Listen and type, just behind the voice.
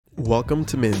Welcome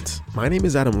to Mint. My name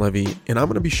is Adam Levy, and I'm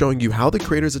going to be showing you how the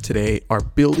creators of today are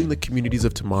building the communities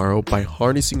of tomorrow by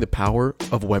harnessing the power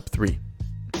of Web3.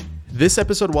 This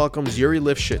episode welcomes Yuri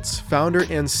Lifshitz, founder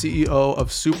and CEO of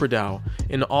SuperDAO,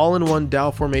 an all-in-one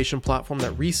DAO formation platform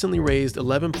that recently raised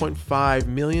 $11.5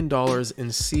 million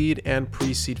in seed and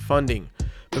pre-seed funding.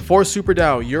 Before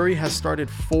SuperDAO, Yuri has started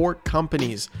 4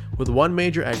 companies with one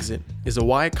major exit, is a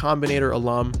Y Combinator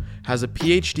alum, has a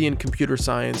PhD in computer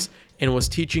science, and was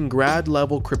teaching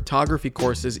grad-level cryptography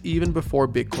courses even before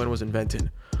Bitcoin was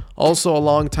invented. Also, a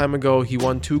long time ago, he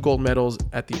won 2 gold medals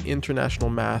at the International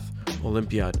Math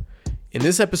Olympiad. In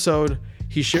this episode,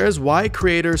 he shares why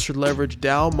creators should leverage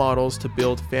DAO models to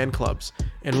build fan clubs,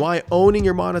 and why owning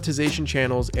your monetization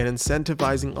channels and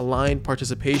incentivizing aligned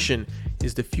participation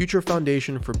is the future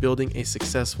foundation for building a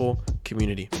successful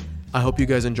community. I hope you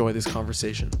guys enjoy this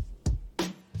conversation.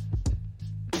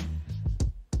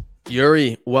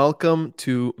 Yuri, welcome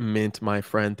to Mint, my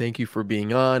friend. Thank you for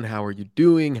being on. How are you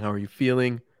doing? How are you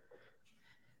feeling?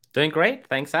 Doing great.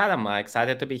 Thanks, Adam.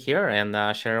 Excited to be here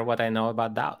and share what I know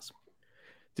about DAOs.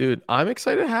 Dude, I'm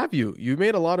excited to have you. You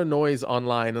made a lot of noise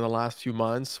online in the last few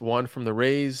months. 1 from the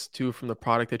raise, 2 from the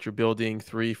product that you're building,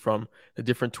 3 from the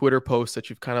different Twitter posts that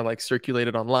you've kind of like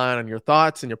circulated online on your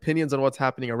thoughts and your opinions on what's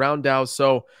happening around DAOs.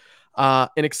 So,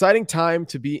 an exciting time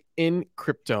to be in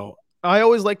crypto. I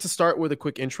always like to start with a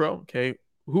quick intro. Okay.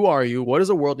 Who are you? What does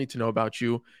the world need to know about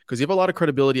you? Because you have a lot of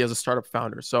credibility as a startup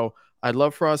founder. So I'd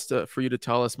love for you to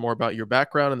tell us more about your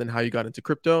background and then how you got into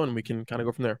crypto, and we can kind of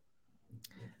go from there.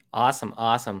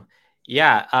 Awesome.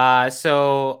 Yeah,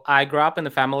 so I grew up in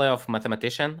the family of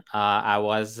mathematician. I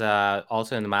was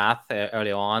also in math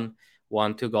early on,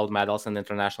 won 2 gold medals in the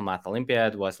International Math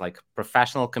Olympiad, was like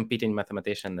professional competing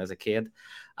mathematician as a kid.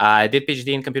 I did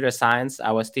PhD in computer science.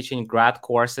 I was teaching grad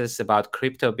courses about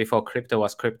crypto before crypto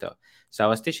was crypto. So I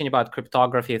was teaching about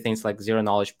cryptography, things like zero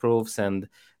knowledge proofs and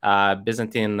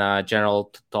Byzantine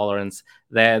general tolerance.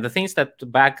 The things that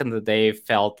back in the day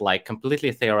felt like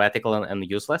completely theoretical and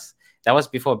useless. That was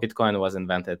before Bitcoin was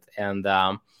invented. And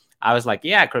I was like,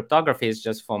 yeah, cryptography is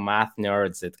just for math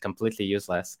nerds. It's completely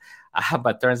useless.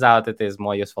 But turns out it is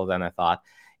more useful than I thought.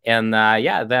 And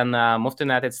then moved to the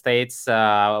United States,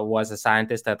 was a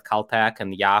scientist at Caltech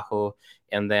and Yahoo,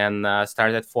 and then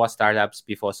started 4 startups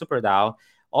before SuperDAO.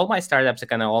 All my startups,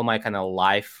 all my kind of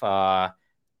life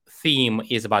theme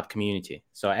is about community.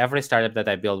 So every startup that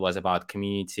I built was about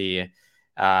community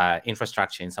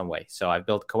infrastructure in some way. So I've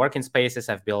built co-working spaces,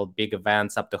 I've built big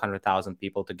events up to 100,000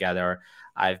 people together.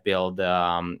 I've built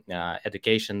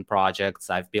education projects.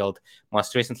 I've built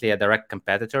most recently a direct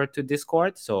competitor to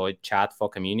Discord, so a chat for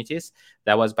communities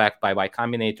that was backed by Y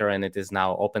Combinator, and it is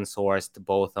now open sourced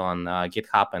both on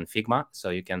GitHub and Figma. So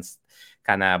you can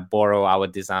kind of borrow our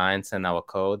designs and our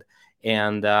code.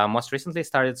 And most recently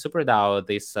started SuperDAO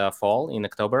this fall in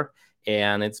October.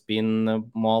 And it's been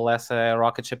more or less a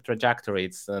rocket ship trajectory.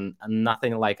 It's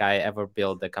nothing like I ever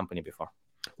built a company before.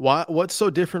 What's so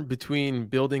different between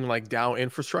building like DAO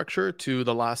infrastructure to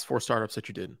the last 4 startups that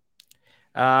you did?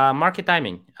 Market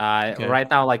timing. Okay. Right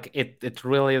now, like it's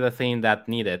really the thing that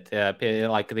needed.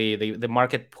 Like the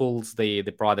market pulls the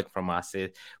product from us.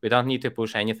 We don't need to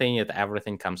push anything.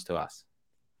 Everything comes to us.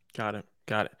 Got it.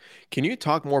 Can you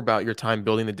talk more about your time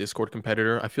building the Discord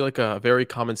competitor? I feel like a very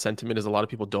common sentiment is a lot of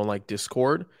people don't like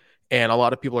Discord, and a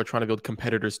lot of people are trying to build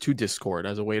competitors to Discord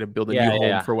as a way to build a new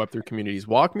home for Web3 communities.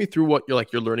 Walk me through what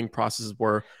your learning processes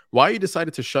were, why you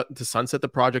decided to sunset the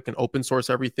project and open source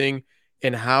everything,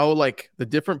 and how like the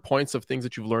different points of things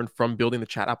that you've learned from building the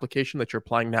chat application that you're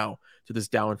applying now to this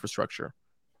DAO infrastructure.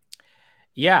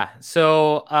 Yeah,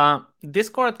 so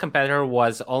Discord competitor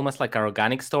was almost like an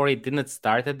organic story. It didn't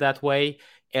start it that way,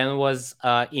 and was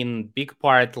in big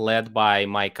part led by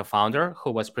my co-founder,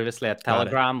 who was previously at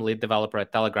Telegram, lead developer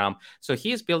at Telegram. So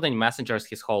he's building messengers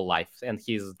his whole life, and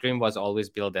his dream was always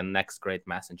build the next great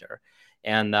messenger.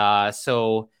 And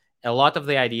so a lot of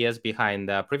the ideas behind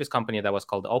the previous company that was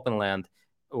called Openland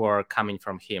were coming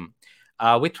from him.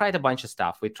 We tried a bunch of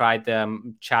stuff. We tried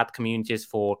chat communities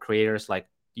for creators like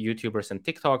YouTubers and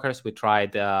TikTokers. We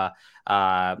tried,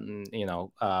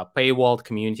 paywalled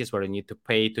communities where you need to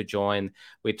pay to join.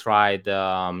 We tried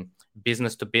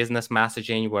business to business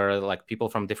messaging, where like people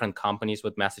from different companies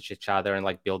would message each other and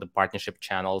like build the partnership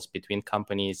channels between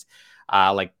companies,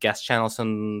 like guest channels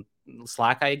on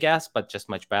Slack, I guess, but just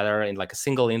much better in like a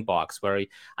single inbox, where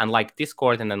unlike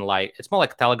Discord, and then like it's more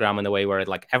like Telegram in a way where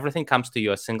like everything comes to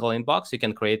you a single inbox. You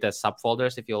can create as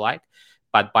subfolders if you like,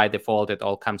 but by default it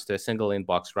all comes to a single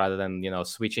inbox rather than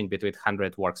switching between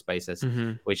 100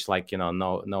 workspaces, which like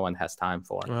no one has time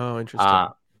for. Oh, interesting.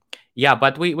 Yeah,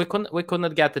 but we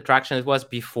couldn't get the traction. It was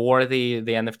before the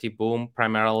NFT boom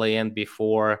primarily, and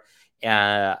uh,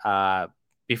 uh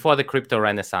before the crypto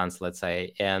renaissance, let's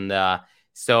say. And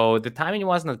so the timing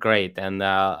wasn't great, and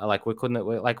like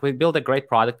we built a great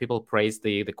product. People praised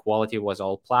the quality. Was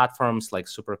all platforms, like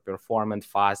super performant,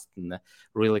 fast, and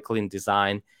really clean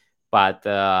design, but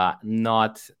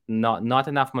not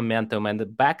enough momentum.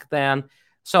 And back then,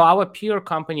 so our peer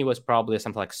company was probably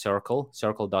something like Circle.co,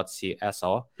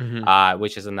 Hmm.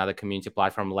 which is another community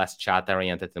platform, less chat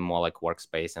oriented and more like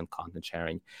workspace and content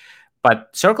sharing.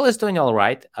 But Circle is doing all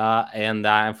right, and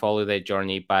I follow their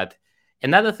journey. But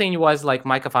another thing was, like,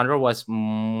 my co-founder was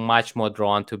much more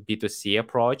drawn to B2C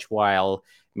approach, while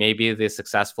maybe the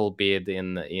successful bid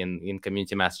in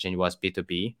community messaging was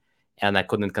B2B. And I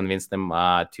couldn't convince them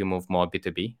to move more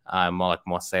B2B,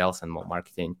 more sales and more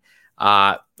marketing.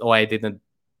 Or I didn't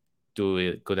do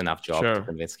a good enough job to Sure.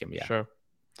 convince him. Yeah. Sure.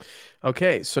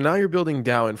 Okay, so now you're building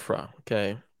DAO infra.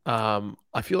 Okay.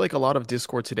 I feel like a lot of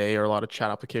Discord today or a lot of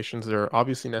chat applications that are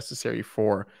obviously necessary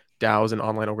for DAOs and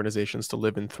online organizations to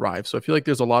live and thrive. So I feel like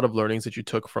there's a lot of learnings that you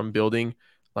took from building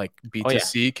like Oh yeah.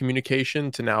 B2C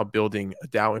communication to now building a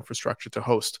DAO infrastructure to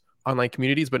host online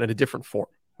communities, but in a different form,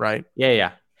 right? Yeah,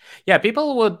 yeah. Yeah,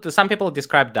 some people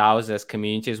describe DAOs as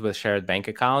communities with shared bank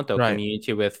account or Right.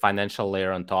 community with financial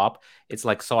layer on top. It's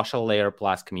like social layer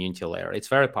plus community layer. It's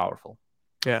very powerful.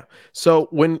 Yeah. So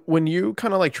when you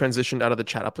kind of like transitioned out of the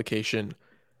chat application,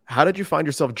 how did you find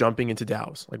yourself jumping into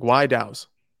DAOs? Like why DAOs?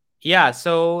 Yeah,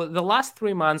 so the last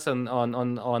 3 months on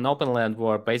open land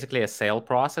were basically a sale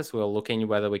process. We were looking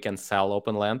whether we can sell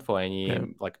open land for Yeah.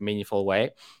 any like meaningful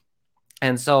way.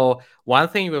 And so one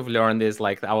thing we've learned is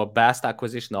like our best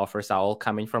acquisition offers are all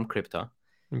coming from crypto.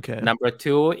 Okay. Number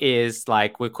two is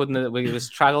like we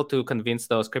struggled to convince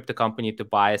those crypto company to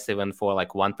buy us even for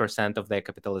like 1% of their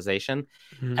capitalization.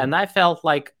 Mhm. And I felt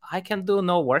like I can do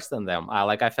no worse than them.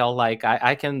 I felt like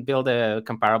I can build a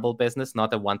comparable business,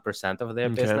 not a 1% of their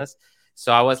Okay. business.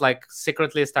 So I was like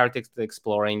secretly started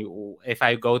exploring if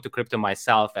I go to crypto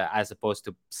myself, as opposed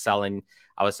to selling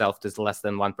ourselves to less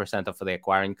than 1% of the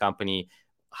acquiring company,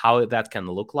 how that can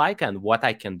look like and what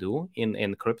I can do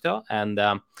in crypto. And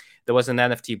there was an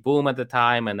NFT boom at the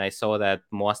time, and I saw that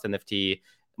most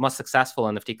successful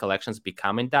NFT collections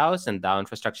becoming DAOs, and DAO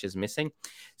infrastructure is missing.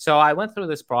 So I went through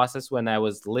this process when I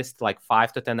was list like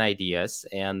 5 to 10 ideas,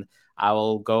 and I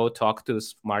will go talk to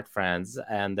smart friends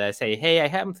and say, "Hey,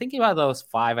 I'm thinking about those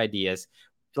 5 ideas.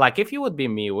 Like, if you would be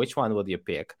me, which one would you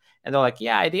pick?" And they're like,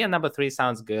 "Yeah, idea number 3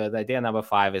 sounds good. Idea number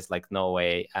 5 is like no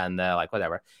way," and like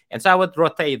whatever. And so I would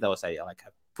rotate those ideas, like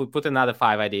put another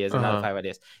 5 ideas, another Uh-huh. 5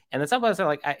 ideas. And then sometimes they're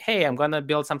like, "Hey, I'm gonna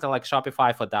build something like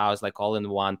Shopify for DAOs, like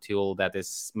all-in-one tool that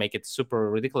is make it super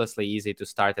ridiculously easy to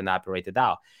start and operate a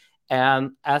DAO."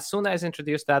 And as soon as I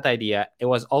introduced that idea, it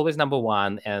was always number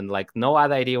one, and like no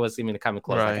other idea was even coming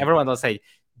close. Like Right. everyone will say,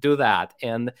 "Do that."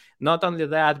 And not only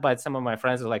that, but some of my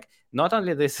friends were like, "Not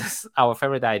only this is our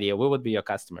favorite idea, we would be your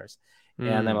customers."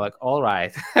 And I'm Mm. like, "All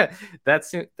right,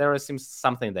 there seems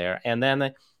something there." And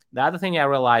then the other thing I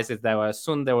realized is that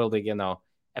soon there will be,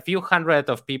 a few hundred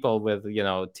of people with,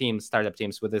 teams, startup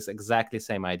teams with this exactly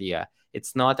same idea.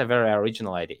 It's not a very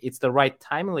original idea. It's a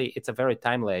very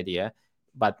timely idea,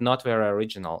 but not very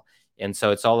original. And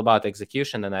so it's all about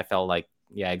execution. And I felt like,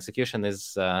 yeah, execution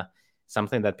is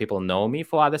something that people know me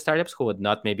for other startups who would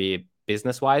not maybe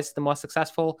business wise the most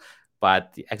successful,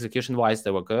 but execution wise,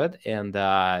 they were good. And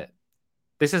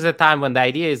this is a time when the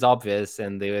idea is obvious,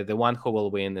 and the one who will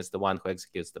win is the one who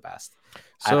executes the best.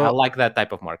 I So like that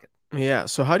type of market. yeah,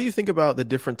 so how do you think about the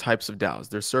different types of DAOs?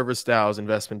 There's service DAOs,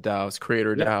 investment DAOs,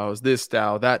 creator Yep. DAOs, this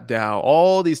DAO, that DAO.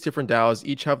 All these different DAOs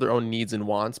each have their own needs and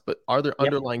wants, but are there Yep.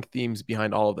 underlying themes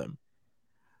behind all of them?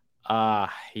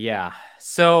 Yeah.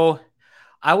 So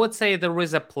I would say there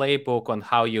is a playbook on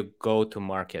how you go to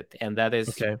market, and that is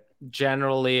Okay.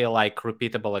 generally like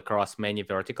repeatable across many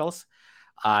verticals.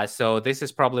 So this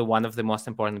is probably one of the most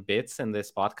important bits in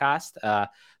this podcast.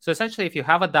 So essentially, if you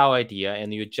have a DAO idea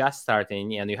and you're just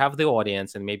starting, and you have the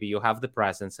audience, and maybe you have the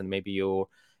presence, and maybe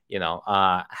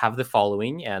have the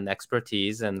following and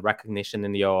expertise and recognition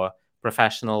in your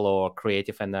professional or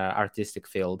creative and artistic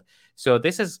field. So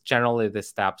this is generally the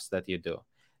steps that you do.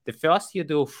 The first, you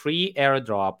do free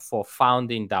airdrop for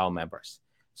founding DAO members.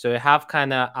 So you have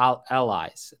kind of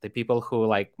allies, the people who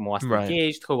like most Right.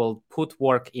 engaged, who will put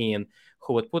work in,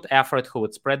 who would put effort, who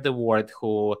would spread the word,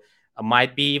 who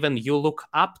might be even you look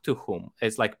up to whom.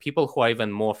 It's like people who are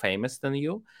even more famous than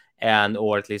you, and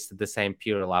or at least at the same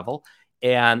peer level.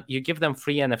 And you give them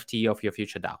free NFT of your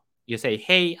future DAO. You say,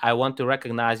 "Hey, I want to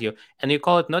recognize you," and you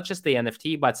call it not just the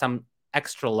NFT, but some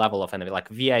extra level of NFT, like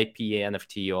VIP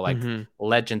NFT or like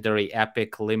legendary,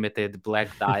 epic, limited, black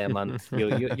diamond.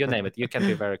 You name it. You can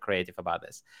be very creative about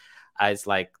this. It's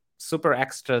like super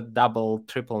extra, double,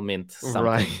 triple mint something.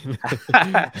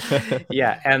 Right.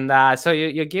 Yeah, and so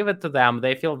you give it to them.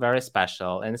 They feel very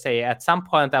special, and say at some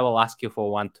point I will ask you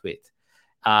for one tweet,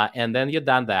 and then you've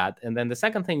done that, and then the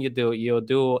second thing you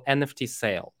do NFT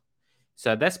sale.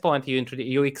 So at this point,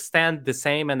 you extend the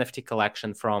same NFT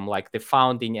collection from like the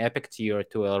founding Epic tier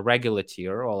to a regular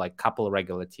tier or like couple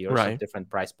regular tiers of Right. different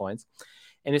price points.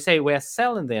 And you say, we're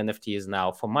selling the NFTs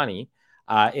now for money.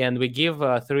 And we give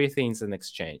three things in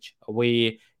exchange.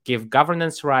 We give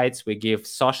governance rights, we give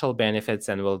social benefits,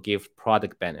 and we'll give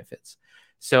product benefits.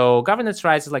 So governance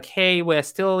rights is like, hey, we're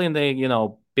still in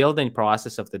the building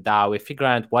process of the DAO. We figure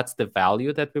out what's the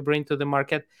value that we bring to the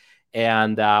market.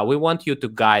 And we want you to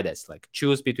guide us, like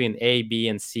choose between A, B,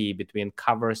 and C, between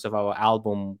covers of our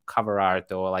album cover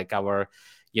art, or like our,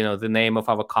 the name of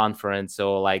our conference,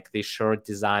 or like the shirt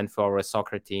design for our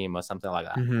soccer team or something like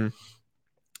that. Mm-hmm.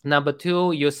 Number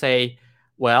two, you say,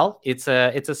 well, it's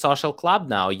a social club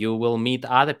now. You will meet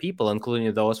other people,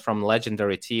 including those from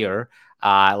legendary tier.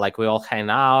 Like we all hang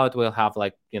out. We'll have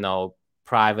like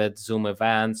private Zoom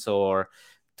events or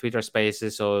Twitter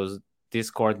Spaces or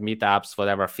Discord meetups,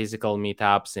 whatever, physical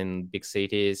meetups in big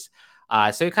cities.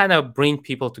 So you kind of bring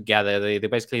people together. They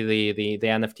basically the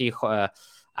NFT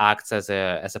acts as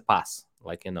a pass,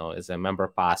 like as a member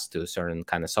pass to certain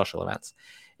kind of social events.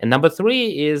 And number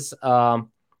three is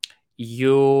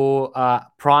you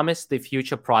promise the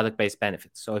future product-based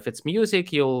benefits. So if it's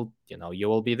music, you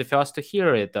will be the first to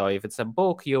hear it. Or if it's a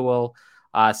book, you will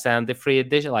send the free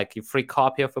edition, like a free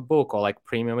copy of a book, or like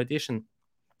premium edition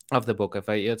of the book. If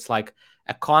it's like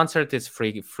a concert, it's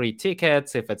free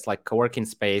tickets. If it's like co-working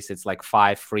space, it's like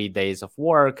 5 free days of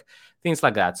work, things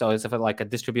like that. So it's like a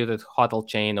distributed hotel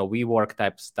chain or WeWork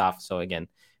type stuff. So again,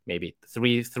 maybe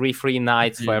three free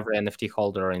nights for every NFT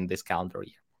holder in this calendar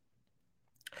year.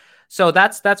 So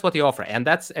that's what you offer, and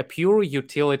that's a pure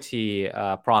utility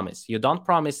promise. You don't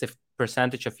promise a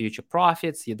percentage of future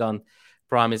profits. You don't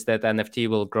promise that NFT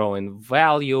will grow in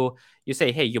value. You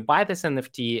say, hey, you buy this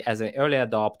NFT as an early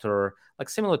adopter, like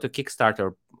similar to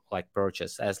Kickstarter like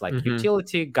purchase, as like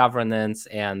utility, governance,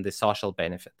 and the social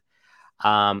benefit.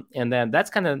 And then that's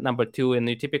kind of number two. And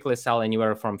you typically sell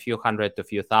anywhere from few hundred to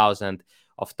few thousand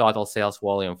of total sales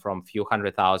volume, from few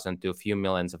 100,000 to a few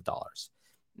millions of dollars.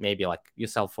 Maybe like you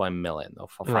sell for $1 million or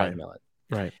for $5 million.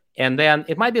 Right. And then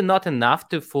it might be not enough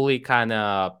to fully kind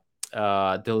of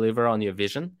deliver on your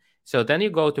vision. So then you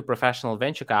go to professional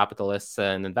venture capitalists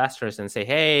and investors and say,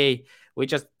 hey, we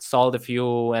just sold a few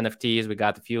NFTs. We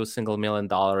got a few $1 million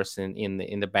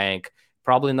in the bank.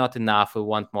 Probably not enough. We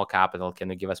want more capital. Can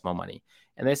you give us more money?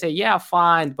 And they say, yeah,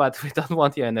 fine, but we don't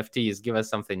want your NFTs. Give us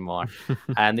something more.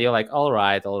 And you're like, all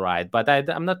right. But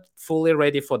I'm not fully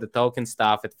ready for the token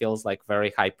stuff. It feels like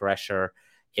very high pressure.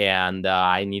 And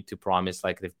I need to promise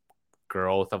like the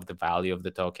growth of the value of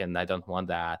the token. I don't want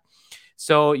that.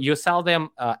 So you sell them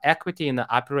equity in the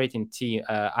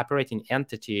operating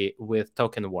entity with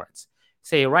token warrants.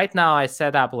 Say right now I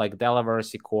set up like Delaware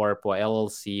C Corp or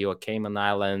LLC or Cayman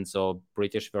Islands or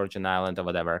British Virgin Island or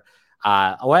whatever.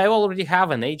 Or I already have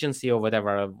an agency or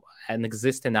whatever, an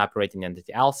existing operating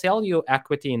entity. I'll sell you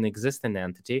equity in existing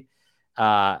entity,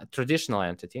 traditional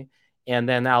entity, and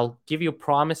then I'll give you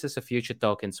promises of future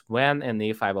tokens when and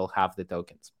if I will have the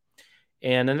tokens.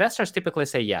 And investors typically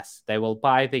say yes. They will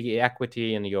buy the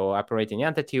equity in your operating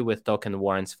entity with token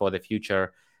warrants for the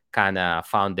future kind of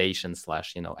foundation /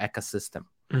 ecosystem.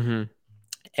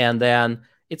 And then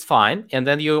it's fine. And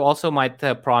then you also might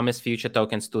promise future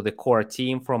tokens to the core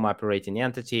team from operating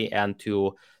entity and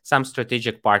to some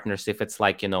strategic partners if it's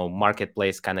like,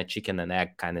 marketplace kind of chicken and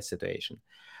egg kind of situation.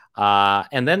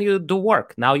 And then you do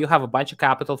work. Now you have a bunch of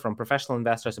capital from professional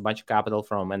investors, a bunch of capital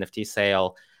from NFT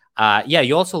sale.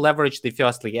 You also leverage the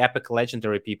firstly epic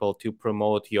legendary people to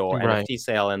promote your NFT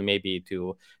sale and maybe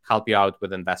to help you out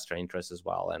with investor interest as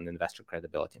well and investor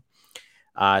credibility.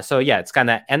 It's kind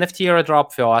of NFT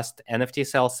airdrop first, NFT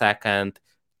sale second,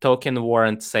 token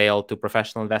warrant sale to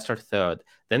professional investor third.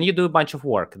 Then you do a bunch of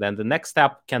work. Then the next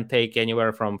step can take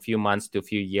anywhere from a few months to a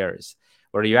few years,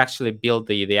 where you actually build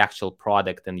the actual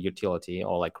product and utility,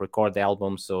 or like record the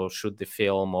albums or shoot the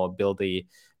film or build the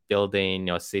building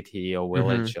or city or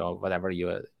village or whatever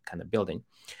you're kind of building.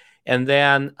 And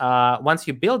then once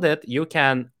you build it, you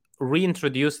can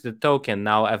reintroduce the token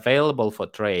now available for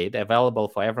trade, available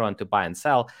for everyone to buy and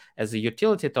sell as a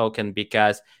utility token,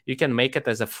 because you can make it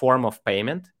as a form of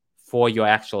payment for your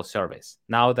actual service.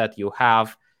 Now that you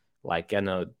have Like,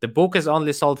 the book is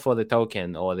only sold for the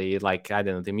token, or the, like, I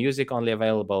don't know, the music only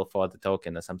available for the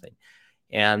token or something.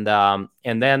 And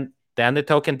then the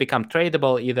token become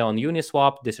tradable either on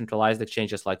Uniswap, decentralized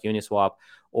exchanges like Uniswap,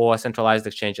 or centralized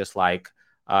exchanges like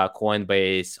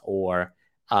Coinbase, or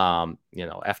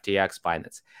FTX,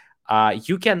 Binance.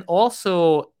 You can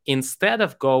also, instead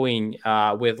of going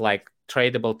with like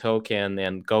tradable token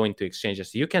and going to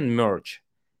exchanges, you can merge.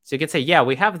 So you can say, yeah,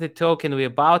 we have the token, we're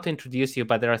about to introduce you,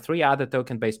 but there are 3 other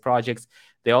token-based projects.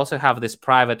 They also have this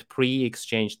private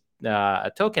pre-exchange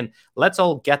token. Let's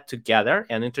all get together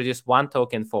and introduce one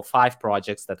token for 5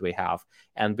 projects that we have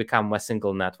and become a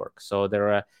single network. So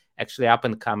there are actually up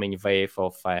and coming wave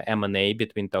of M&A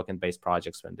between token-based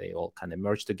projects when they all kind of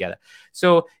merge together.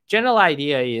 So general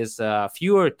idea is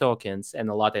fewer tokens and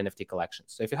a lot of NFT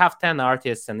collections. So if you have 10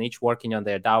 artists and each working on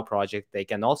their DAO project, they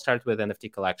can all start with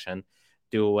NFT collection,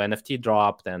 do NFT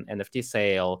drop, then NFT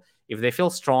sale. If they feel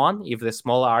strong, if the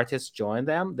smaller artists join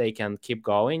them, they can keep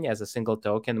going as a single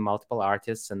token, multiple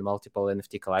artists and multiple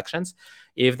NFT collections.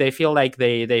 If they feel like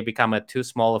they become a too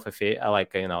small of a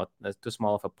too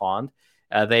small of a pond,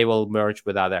 they will merge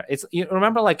with other. You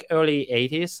remember like early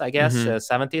 80s, I guess,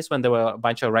 70s, when there were a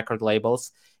bunch of record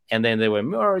labels, and then they were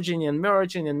merging and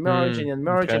merging and merging and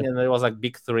merging, Okay. and there was like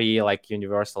big 3 like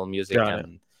Universal Music Got it.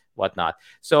 and whatnot.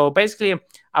 So basically,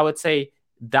 I would say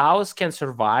DAOs can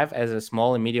survive as a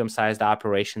small and medium-sized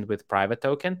operation with private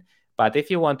token, but if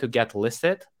you want to get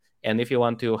listed, and if you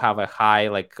want to have a high,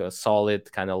 like a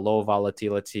solid kind of low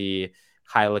volatility,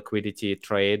 high liquidity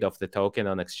trade of the token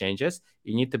on exchanges,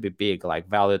 you need to be big, like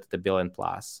valued at $1 billion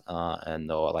plus,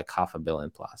 or like $500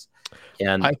 million plus.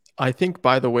 And I think,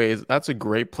 by the way, that's a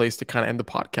great place to kind of end the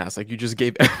podcast. Like, you just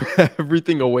gave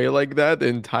everything away like that, the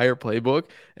entire playbook.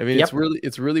 I mean, yep.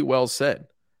 it's really well said.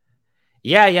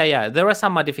 Yeah. There are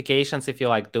some modifications if you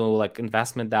like do like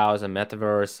investment DAOs and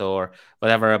metaverse or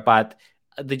whatever, but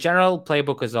the general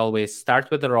playbook is always start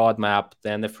with the roadmap,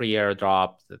 then the free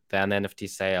airdrop, then NFT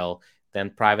sale, then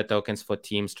private tokens for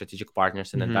teams, strategic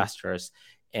partners, and investors.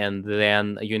 And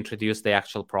then you introduce the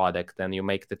actual product, then you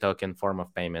make the token form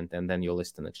of payment, and then you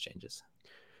list in exchanges.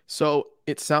 So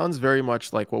it sounds very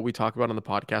much like what we talk about on the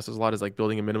podcast as a lot is like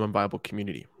building a minimum viable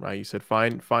community, right? You said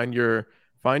find your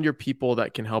people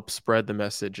that can help spread the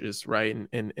messages, right?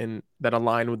 And that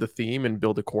align with the theme and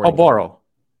build Or accordingly. borrow.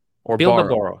 Or Build or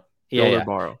borrow. borrow. Build Yeah. or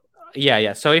borrow.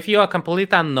 Yeah. So if you are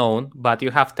complete unknown, but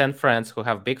you have 10 friends who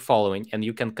have big following, and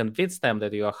you can convince them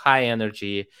that you are high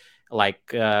energy,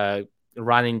 like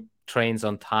running trains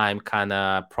on time kind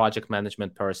of project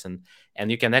management person,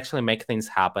 and you can actually make things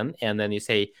happen. And then you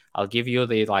say, I'll give you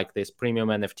this premium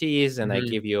NFTs, and I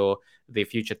give you the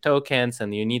future tokens,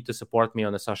 and you need to support me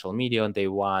on the social media on day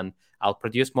one. I'll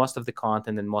produce most of the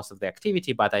content and most of the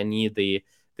activity, but I need the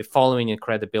following and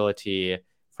credibility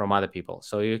from other people.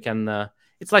 So you can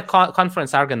it's like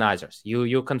conference organizers.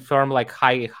 You confirm like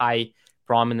high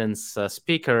prominence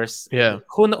speakers. Yeah.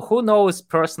 Who knows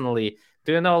personally?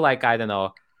 Do you know, like, I don't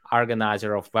know,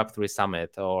 organizer of Web3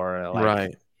 Summit, or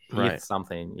like Right.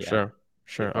 something? Yeah.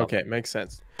 Sure. Okay, makes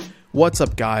sense. What's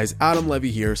up, guys? Adam Levy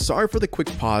here. Sorry for the quick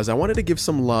pause. I wanted to give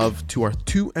some love to our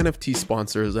 2 NFT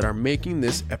sponsors that are making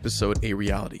this episode a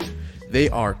reality. They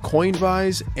are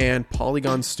Coinvise and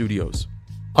Polygon Studios.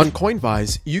 On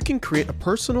Coinvise, you can create a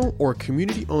personal or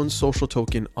community-owned social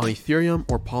token on Ethereum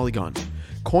or Polygon.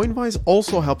 Coinvise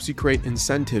also helps you create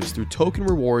incentives through token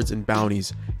rewards and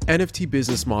bounties, NFT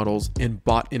business models, and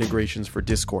bot integrations for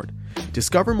Discord.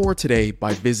 Discover more today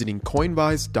by visiting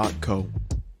coinvise.co.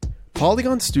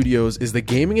 Polygon Studios is the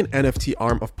gaming and NFT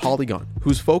arm of Polygon,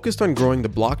 who's focused on growing the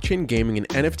blockchain gaming and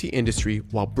NFT industry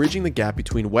while bridging the gap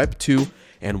between Web 2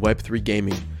 and Web 3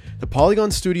 gaming. The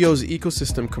Polygon Studios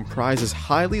ecosystem comprises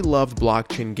highly loved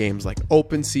blockchain games like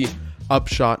OpenSea,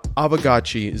 Upshot,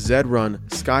 Avagachi, Zedrun,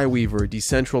 Skyweaver,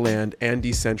 Decentraland, and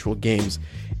Decentral Games.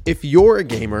 If you're a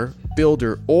gamer,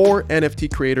 builder, or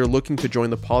NFT creator looking to join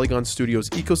the Polygon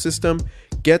Studios ecosystem,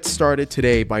 get started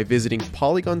today by visiting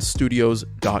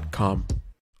polygonstudios.com.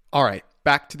 All right,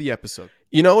 back to the episode.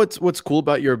 You know what's cool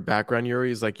about your background,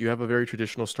 Yuri, is like you have a very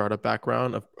traditional startup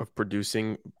background of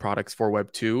producing products for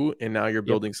Web 2, and now you're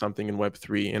building something in Web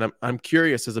 3. And I'm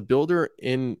curious, as a builder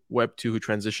in Web 2 who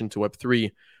transitioned to Web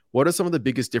 3, what are some of the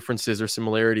biggest differences or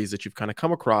similarities that you've kind of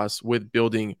come across with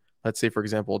building, let's say, for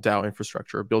example, DAO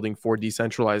infrastructure, or building for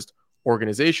decentralized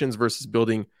organizations versus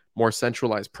building more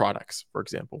centralized products, for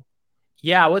example?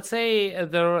 Yeah, I would say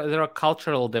there are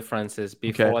cultural differences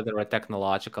before there are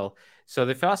technological. So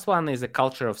the first one is a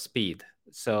culture of speed.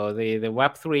 So the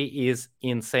Web3 is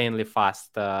insanely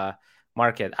fast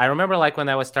market. I remember like when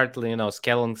I was starting,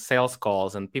 scheduling sales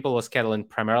calls, and people were scheduling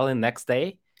primarily next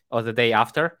day or the day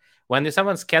after. when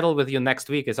someone's scheduled with you next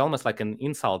week, it's almost like an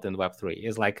insult in Web3.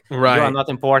 It's like you are Right. not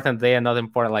important, they are not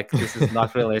important. Like this is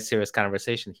not really a serious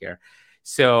conversation here.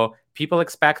 So people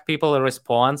expect people a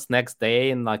response next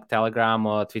day in like Telegram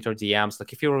or Twitter DMs.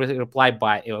 Like if you reply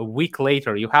by a week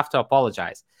later, you have to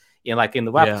apologize. In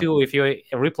the Web Yeah. 2, if you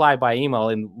reply by email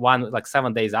in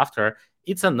 7 days after,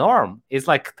 it's a norm. It's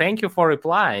like thank you for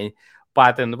replying.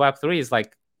 But in Web 3, it's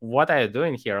like, what are you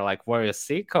doing here? Like, were you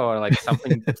sick or like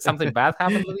something bad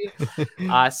happened with you?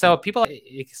 So people are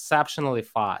exceptionally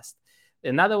fast.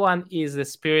 Another one is the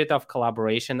spirit of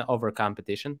collaboration over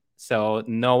competition. So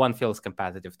no one feels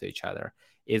competitive to each other.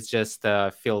 It just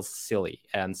feels silly.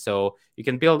 And so you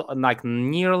can build like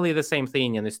nearly the same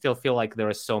thing and you still feel like there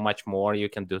is so much more you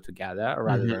can do together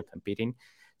rather than competing.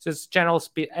 So it's general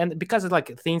speed. And because it's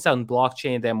like things on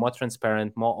blockchain, they're more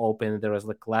transparent, more open. There is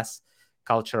like less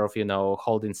culture of,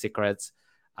 holding secrets.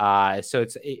 So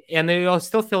it's, and you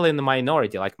still feel in the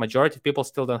minority. Like majority of people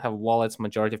still don't have wallets.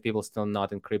 Majority of people still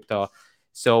not in crypto.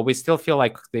 So we still feel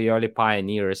like the early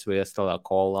pioneers. We are still a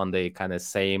call on the kind of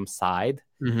same side.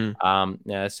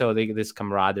 So this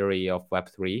camaraderie of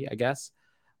Web3, I guess.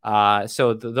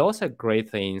 So those are great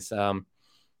things.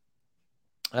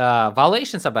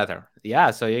 Valuations are better.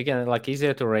 Yeah, so you can like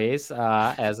easier to raise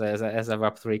as a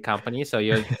Web3 company. So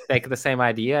you take the same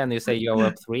idea and you say you're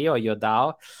Web3 or you're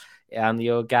DAO, and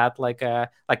you get like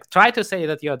try to say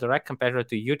that you're a direct competitor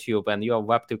to YouTube and you're a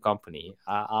Web2 company.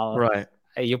 Right.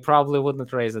 You probably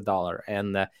wouldn't raise $1.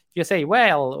 And if you say,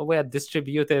 well, we're a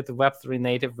distributed Web3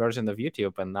 native version of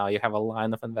YouTube, and now you have a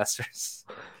line of investors.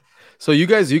 So you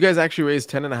guys actually raised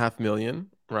 10.5 million,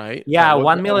 right? Yeah,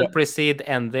 1 million pre-seed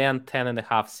and then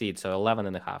 10.5 seed, so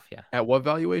 11.5. Yeah. At what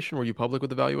valuation? Were you public with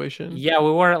the valuation? Yeah,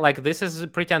 we were like, this is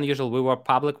pretty unusual. We were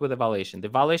public with the valuation. The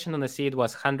valuation on the seed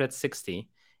was 160,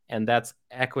 and that's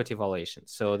equity valuation.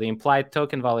 So the implied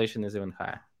token valuation is even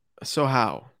higher. So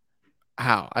how?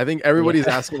 I think everybody's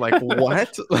asking like,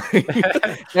 what?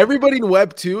 Yeah. Everybody in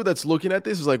Web 2 that's looking at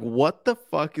this is like, what the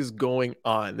fuck is going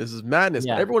on? This is madness.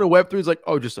 Yeah. Everyone in Web 3 is like,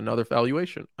 oh, just another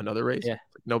valuation, another raise. Yeah.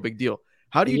 Like, no big deal.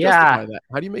 How do you Yeah. justify that?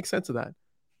 How do you make sense of that?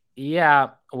 Yeah.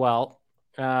 Well,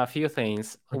 a few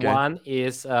things. Okay. One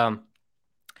is the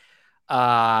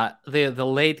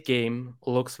late game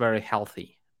looks very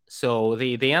healthy. So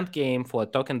the end game for a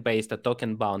token-based, a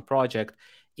token-bound project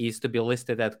is to be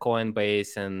listed at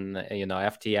Coinbase and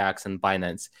FTX and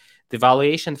Binance. The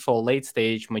valuation for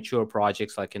late-stage mature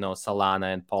projects like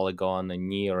Solana and Polygon and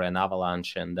Near and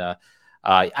Avalanche and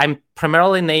I'm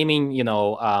primarily naming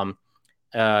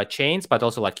chains, but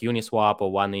also like Uniswap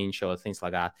or 1inch or things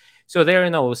like that. So they're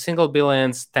single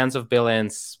billions, tens of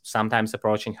billions, sometimes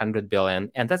approaching 100 billion,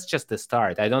 and that's just the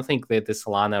start. I don't think that the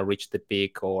Solana reached the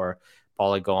peak or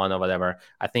Polygon or whatever.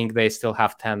 I think they still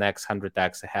have 10x,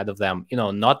 100x ahead of them.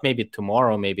 Not maybe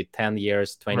tomorrow, maybe 10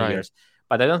 years, 20 years,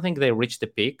 but I don't think they reached the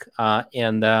peak.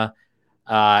 And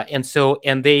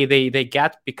they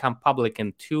become public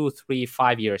in 2, 3,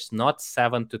 5 years, not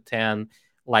 7 to 10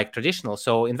 like traditional.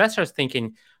 So investors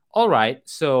thinking, all right,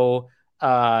 so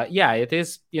it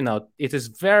is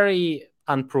very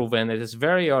unproven. It is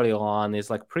very early on.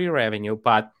 It's like pre-revenue,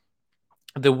 but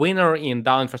the winner in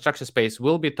DAO infrastructure space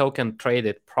will be token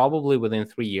traded probably within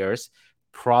 3 years,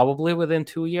 probably within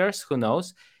 2 years, who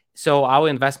knows. So our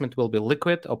investment will be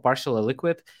liquid or partially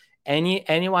liquid.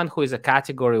 Anyone who is a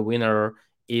category winner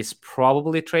is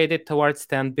probably traded towards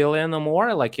 10 billion or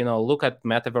more. Like, look at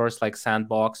metaverse like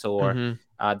Sandbox or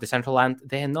Decentraland.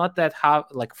 They're not that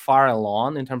far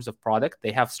along in terms of product.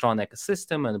 They have strong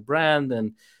ecosystem and brand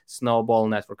and snowball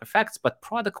network effects, but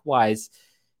product wise,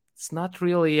 it's not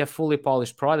really a fully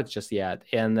polished product just yet.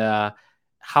 And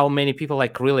how many people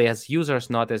really as users,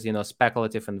 not as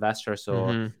speculative investors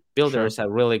or builders, are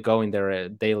really going there a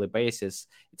daily basis.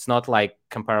 It's not like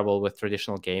comparable with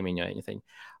traditional gaming or anything.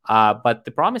 But the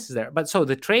promise is there. But so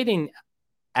the trading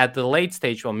at the late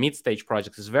stage or mid stage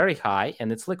projects is very high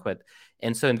and it's liquid.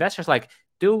 And so investors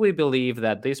do we believe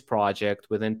that this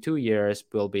project within 2 years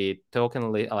will be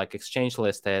exchange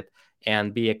listed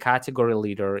and be a category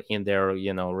leader in their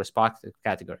respective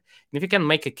category? And if you can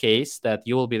make a case that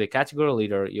you will be the category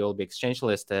leader, you will be exchange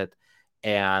listed,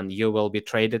 and you will be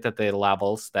traded at the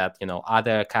levels that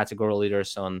other category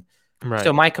leaders on. Right.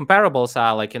 So my comparables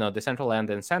are Decentraland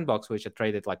and Sandbox, which are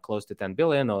traded close to 10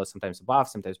 billion or sometimes above,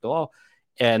 sometimes below,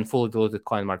 and fully diluted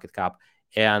coin market cap.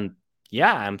 And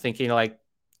yeah, I'm thinking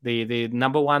the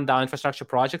number one DAO infrastructure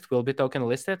project will be token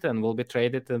listed and will be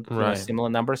traded at similar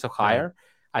numbers or higher. Right.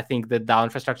 I think the DAO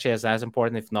infrastructure is as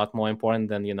important, if not more important,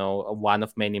 than one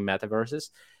of many metaverses,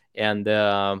 and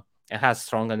it has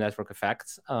stronger network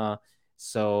effects.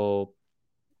 So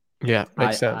yeah,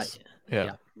 makes sense.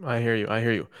 Yeah. I hear you. I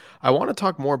hear you. I want to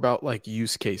talk more about like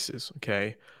use cases.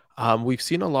 Okay. We've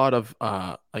seen a lot of,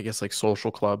 I guess, like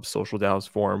social clubs, social DAOs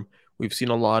form. We've seen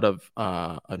a lot of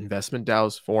investment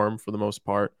DAOs form for the most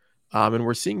part. And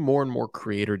we're seeing more and more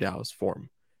creator DAOs form.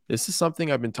 This is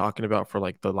something I've been talking about for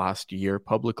like the last year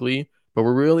publicly, but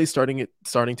we're really starting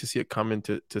to see it come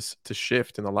into to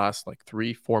shift in the last like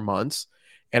 3, 4 months.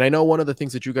 And I know one of the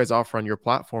things that you guys offer on your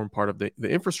platform, part of the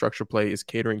infrastructure play, is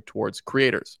catering towards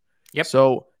creators. Yep.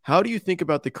 So, how do you think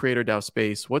about the Creator DAO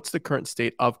space? What's the current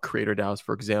state of Creator DAOs,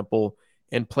 for example?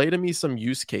 And play to me some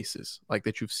use cases like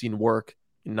that you've seen work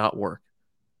and not work.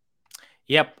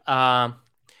 Yep.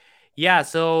 Yeah.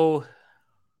 So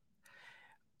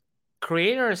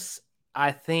creators,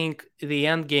 I think the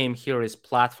end game here is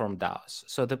platform DAOs.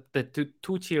 So the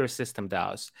two-tier system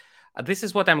DAOs. This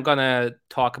is what I'm gonna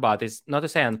talk about. Is not to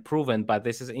say unproven, but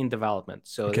this is in development.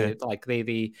 So Okay.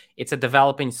 it's a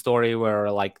developing story where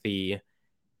like the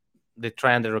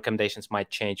trend and recommendations might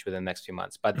change within the next few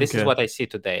months. But this is Okay. what I see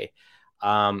today.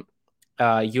 Um,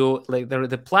 you like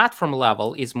the platform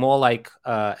level is more like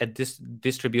a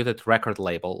distributed record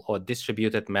label or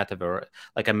distributed metaverse,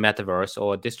 like a metaverse,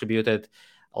 or distributed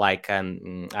like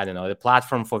an I don't know, the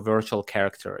platform for virtual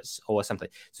characters or something.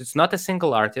 So it's not a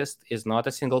single artist, it's not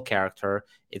a single character,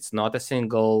 it's not a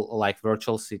single like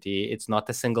virtual city, it's not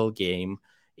a single game,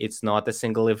 it's not a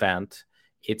single event,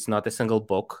 it's not a single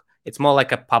book. It's more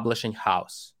like a publishing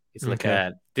house. It's like Okay.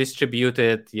 a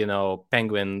distributed,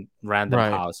 Penguin Random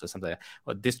Right. House or something,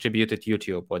 or distributed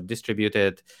YouTube, or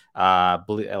distributed,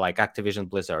 like Activision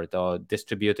Blizzard, or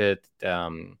distributed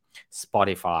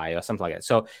Spotify, or something like that.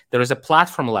 So there is a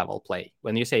platform level play.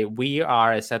 When you say we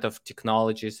are a set of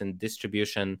technologies and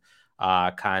distribution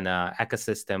kind of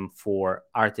ecosystem for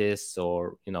artists,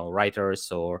 or writers,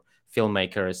 or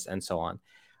filmmakers, and so on.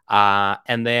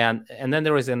 And then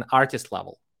there is an artist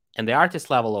level, and the artist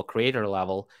level or creator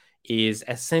level is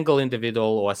a single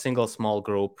individual or a single small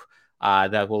group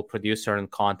that will produce certain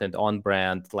content on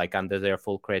brand, like under their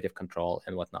full creative control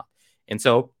and whatnot. And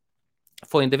so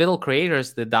for individual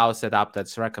creators, the DAO setup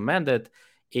that's recommended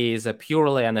is a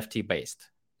purely NFT based.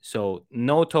 So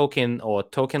no token or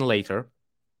token later.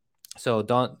 So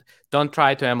don't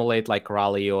try to emulate like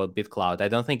Rally or BitCloud. I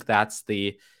don't think that's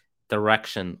the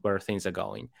direction where things are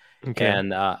going. Okay.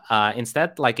 And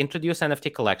instead, like, introduce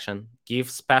NFT collection,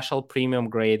 give special premium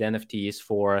grade NFTs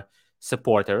for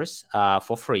supporters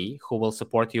for free, who will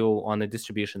support you on the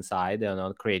distribution side and on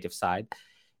the creative side,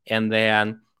 and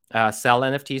then sell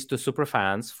NFTs to super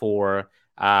fans for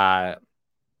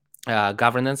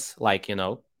governance, like,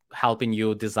 helping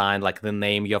you design like the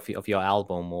name of your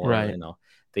album, or Right.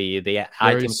 the Very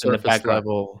items in the surface background.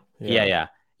 level. Yeah, Yeah.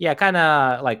 yeah, kind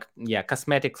of like, yeah,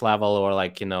 cosmetic level, or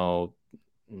like,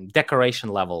 decoration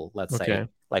level, let's say, Okay.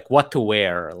 like what to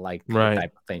wear, like Right.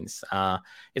 type of things.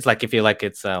 It's like, if you like,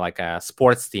 it's like a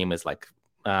sports team is like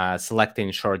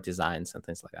selecting short designs and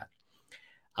things like that.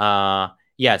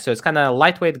 Yeah, so it's kind of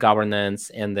lightweight governance,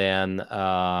 and then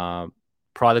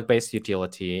product-based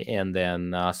utility, and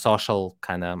then social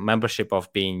kind of membership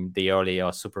of being the early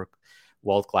or super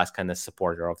world-class kind of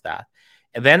supporter of that.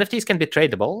 And the NFTs can be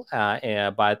tradable,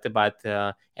 but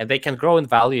and they can grow in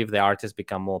value if the artists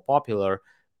become more popular,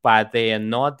 but they are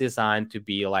not designed to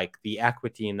be like the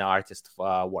equity in the artist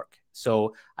work.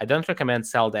 So I don't recommend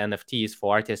sell the NFTs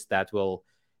for artists that will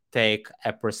take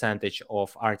a percentage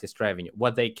of artist revenue.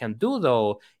 What they can do,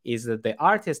 though, is that the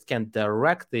artist can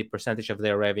direct the percentage of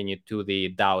their revenue to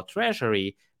the DAO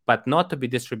treasury, but not to be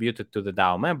distributed to the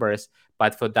DAO members,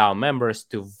 but for DAO members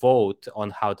to vote on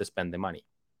how to spend the money.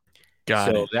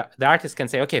 Got So it. the artist can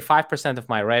say, okay, 5% of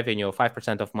my revenue,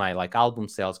 5% of my like album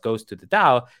sales goes to the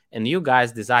DAO, and you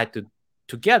guys decide to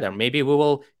together. Maybe we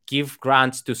will give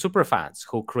grants to super fans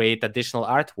who create additional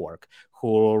artwork,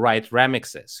 who write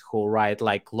remixes, who write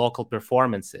like local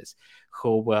performances,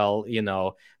 who will,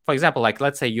 for example, like,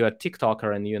 let's say you're a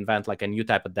TikToker and you invent like a new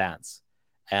type of dance,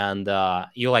 and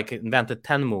you like invented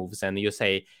 10 moves, and you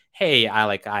say, hey, I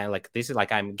like this is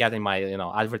like, I'm getting my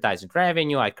advertising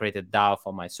revenue. I created DAO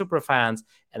for my super fans,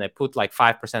 and I put like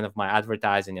 5% of my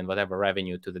advertising and whatever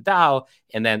revenue to the DAO.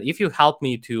 And then if you help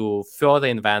me to further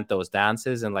invent those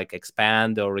dances and like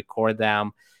expand or record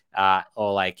them,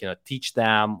 or like teach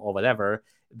them or whatever,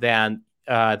 then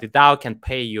the DAO can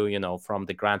pay you, from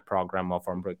the grant program or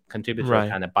from the contributor Right.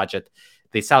 kind of budget,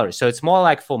 the salary. So it's more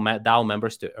like for DAO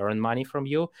members to earn money from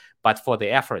you, but for the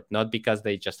effort, not because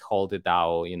they just hold the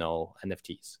DAO,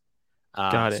 NFTs.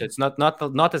 Got So it. it's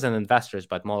not as an investors,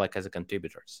 but more like as a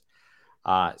contributors.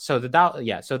 So the DAO,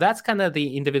 yeah. So that's kind of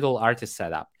the individual artist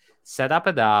setup. Set up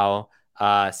a DAO,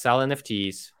 sell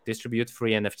NFTs, distribute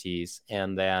free NFTs,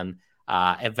 and then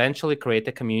eventually create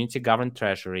a community governed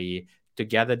treasury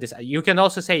together. This you can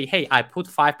also say, hey, I put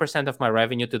 5% of my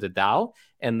revenue to the DAO,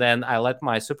 and then I let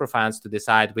my super fans to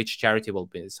decide which charity will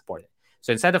be supported.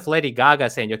 So instead of Lady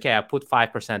Gaga saying, okay, I put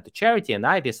 5% to charity and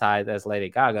I decide as Lady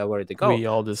Gaga where to go, we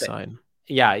all decide.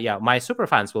 Yeah, my super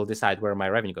fans will decide where my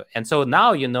revenue goes. And so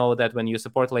now you know that when you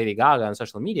support Lady Gaga on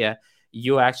social media,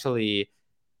 you actually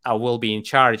will be in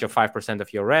charge of 5%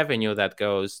 of your revenue that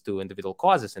goes to individual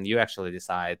causes, and you actually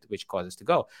decide which causes to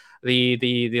go.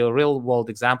 The real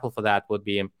world example for that would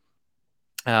be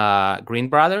Green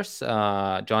Brothers,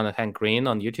 Jonathan Green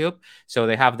on YouTube. So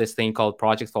they have this thing called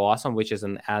Project for Awesome, which is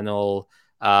an annual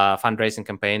fundraising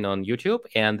campaign on YouTube,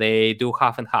 and they do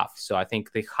half and half. So I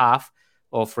think the half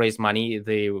of raised money,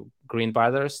 the Green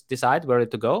Brothers decide where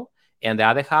to go, and the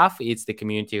other half, it's the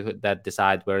community that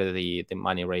decide where the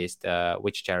money raised,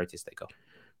 which charities they go.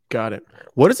 Got it.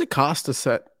 What does it cost to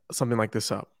set something like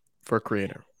this up for a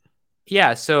creator?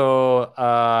 Yeah, so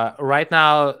right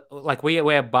now, like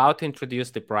we're about to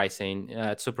introduce the pricing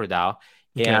at SuperDAO,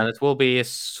 and it will be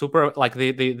super, like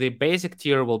the basic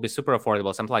tier will be super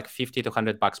affordable, something like $50 to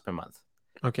 $100 per month.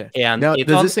 Okay. And now,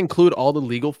 does this include all the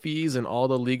legal fees and all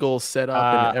the legal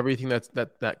setup and everything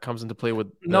that comes into play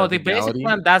with the basic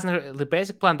plan doesn't. The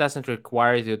basic plan doesn't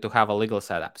require you to have a legal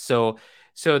setup. So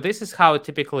this is how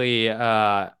typically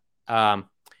there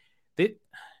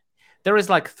is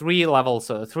like three levels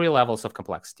of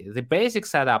complexity. The basic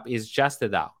setup is just a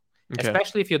DAO. Okay.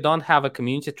 Especially if you don't have a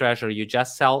community treasury, you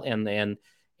just sell and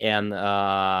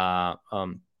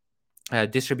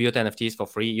distribute NFTs for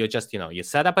free. You just you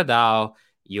set up a DAO,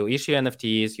 you issue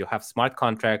NFTs, you have smart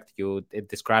contract, you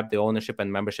describe the ownership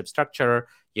and membership structure.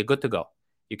 You're good to go.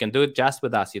 You can do it just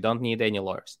with us. You don't need any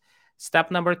lawyers. Step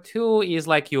number 2 is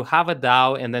like you have a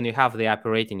DAO and then you have the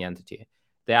operating entity.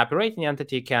 The operating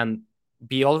entity can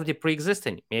be already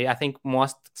pre-existing. I think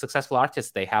most successful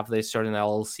artists, they have this certain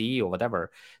LLC or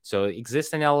whatever. So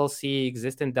existing LLC,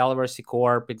 existing Delaware C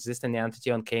Corp, existing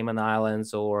entity on Cayman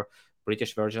Islands or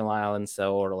British Virgin Islands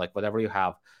or like whatever you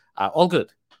have, all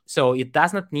good. So it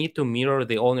does not need to mirror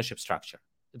the ownership structure.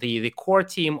 The core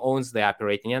team owns the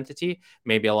operating entity,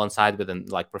 maybe alongside with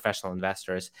like professional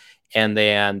investors, and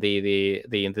then the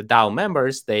DAO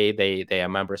members they are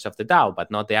members of the DAO, but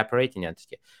not the operating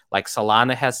entity. Like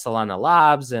Solana has Solana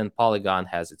Labs, and Polygon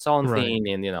has its own thing,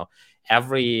 and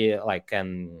every like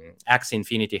Axie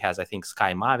Infinity has, I think,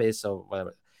 Sky Mavis or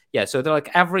whatever. Yeah, so they're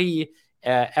like every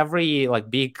like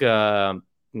big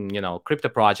crypto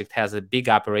project has a big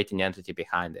operating entity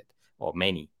behind it, or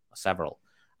many, or several.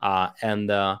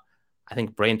 And I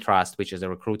think Brain Trust, which is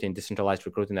a decentralized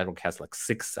recruiting network, has like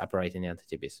 6 operating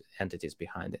entities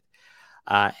behind it.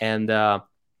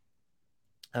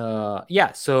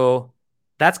 So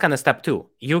that's kind of step 2.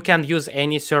 You can use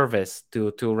any service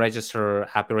to register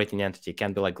operating entity. It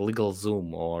can be like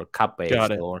LegalZoom or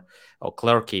Cupbase or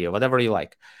Clerky or whatever you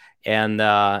like, and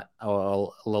or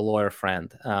a lawyer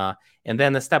friend. And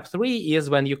then the step 3 is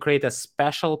when you create a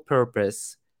special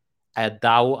purpose, a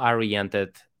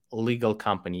DAO-oriented legal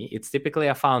company. It's typically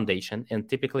a foundation, and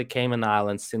typically Cayman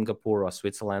Islands, Singapore, or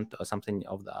Switzerland, or something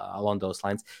along those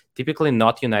lines. Typically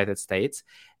not United States,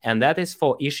 and that is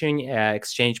for issuing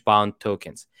exchange-bound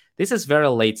tokens. This is very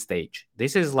late stage.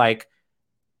 This is like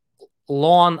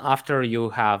long after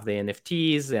you have the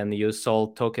NFTs and you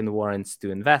sold token warrants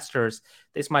to investors.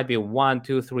 This might be 1,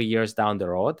 2, 3 years down the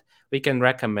road. We can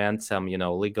recommend some,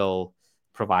 legal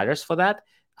providers for that.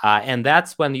 And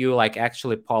that's when you like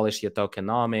actually polish your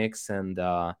tokenomics and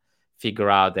figure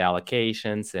out the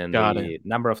allocations and the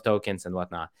number of tokens and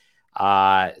whatnot.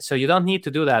 So you don't need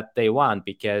to do that day one,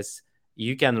 because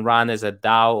you can run as a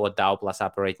DAO or DAO plus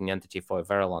operating entity for a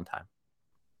very long time.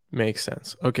 Makes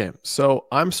sense. Okay. So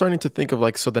I'm starting to think of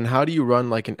like, so then how do you run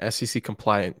like an SEC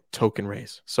compliant token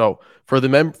raise? So for the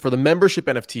membership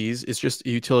NFTs, it's just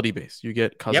utility based. You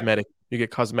get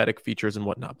cosmetic features and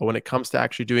whatnot. But when it comes to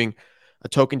actually doing a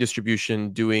token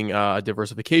distribution, doing a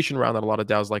diversification round that a lot of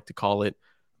DAOs like to call it,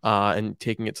 and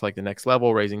taking it to like the next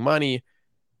level, raising money,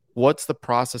 what's the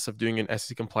process of doing an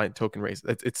SEC compliant token raise?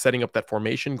 It's setting up that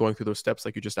formation, going through those steps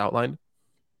like you just outlined.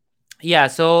 Yeah,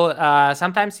 so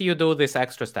sometimes you do this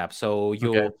extra step. So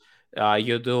you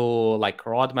do like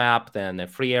roadmap, then a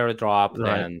free airdrop,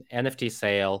 then NFT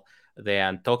sale,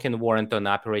 then token warrant on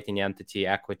operating entity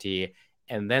equity,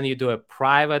 and then you do a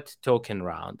private token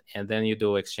round, and then you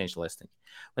do exchange listing.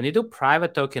 When you do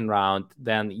private token round,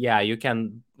 then you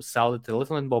can sell it a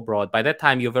little bit more broad. By that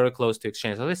time, you're very close to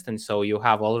exchange listing, so you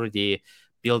have already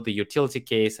built the utility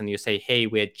case, and you say, hey,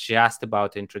 we're just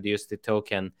about to introduce the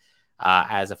token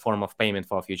as a form of payment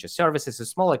for future services.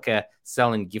 It's more like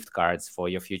selling gift cards for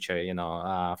your future,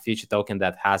 future token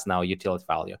that has now utility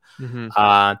value.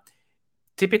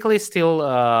 Typically,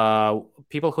 still,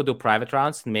 people who do private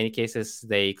rounds, in many cases,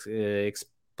 they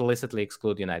explicitly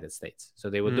exclude the United States. So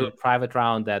they would do a private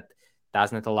round that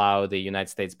does not allow the United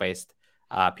States-based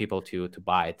people to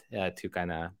buy it, to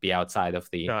kind of be outside of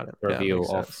the purview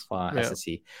of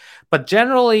SEC. But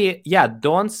generally,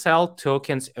 don't sell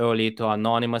tokens early to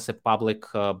anonymous public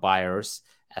buyers,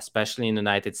 especially in the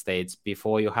United States,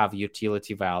 before you have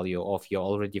utility value of your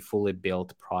already fully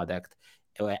built product,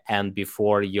 and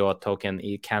before your token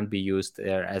it can be used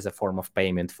as a form of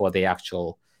payment for the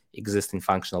actual existing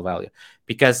functional value.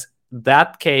 Because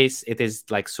that case, it is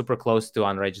like super close to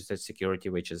unregistered security,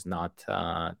 which is not,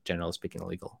 generally speaking,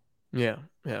 legal. Yeah.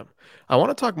 I want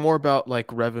to talk more about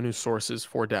like revenue sources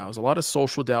for DAOs. A lot of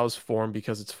social DAOs form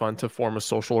because it's fun to form a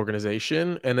social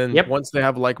organization. And then once they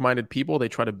have like-minded people, they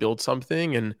try to build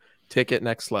something and take it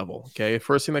next level. Okay.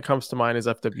 First thing that comes to mind is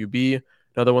FWB.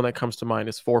 Another one that comes to mind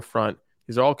is Forefront.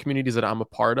 These are all communities that I'm a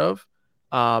part of.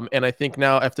 And I think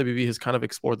now FWB has kind of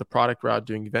explored the product route,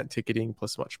 doing event ticketing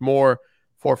plus much more.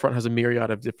 Forefront has a myriad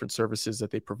of different services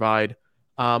that they provide.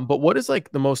 But what is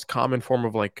like the most common form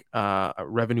of like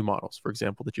revenue models, for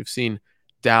example, that you've seen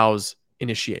DAOs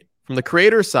initiate? From the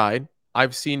creator side,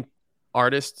 I've seen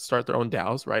artists start their own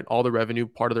DAOs, right? All the revenue,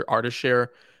 part of their artist share,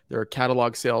 their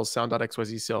catalog sales,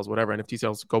 sound.xyz sales, whatever, NFT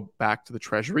sales go back to the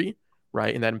treasury,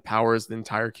 right? And that empowers the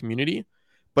entire community.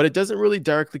 But it doesn't really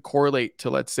directly correlate to,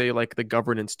 let's say, like the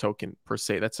governance token per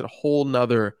se. That's a whole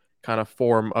nother kind of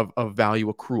form of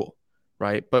value accrual,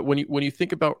 right? But when you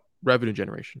think about revenue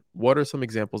generation, what are some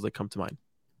examples that come to mind?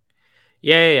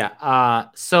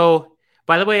 So,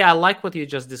 by the way, I like what you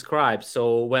just described.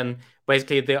 So when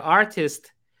basically the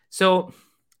artist, so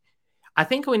I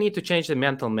think we need to change the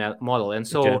mental model. And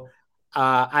so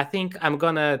I think I'm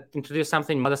going to introduce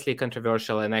something modestly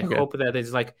controversial, and I hope that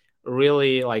it's like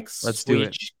really like Let's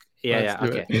switch.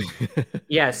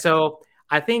 So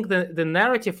I think the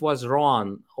narrative was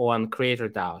wrong on creator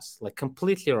DAOs, like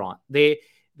completely wrong. The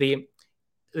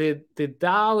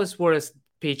DAOs were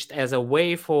pitched as a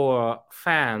way for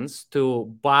fans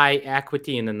to buy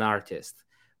equity in an artist.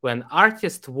 When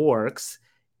artist works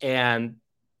and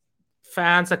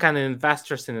fans are kind of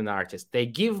investors in an artist, they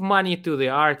give money to the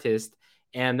artist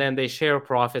and then they share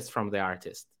profits from the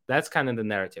artist. That's kind of the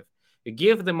narrative. You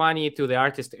give the money to the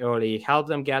artist early, help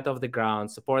them get off the ground,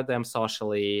 support them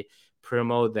socially,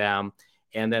 promote them,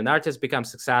 and then artists become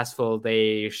successful.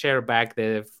 They share back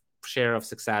the share of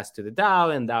success to the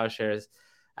DAO, and DAO shares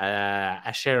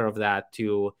a share of that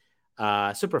to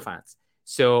super fans.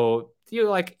 So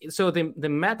the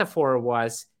metaphor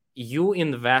was you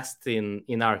invest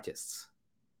in artists.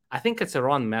 I think it's a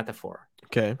wrong metaphor.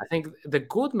 Okay. I think the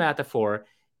good metaphor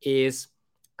is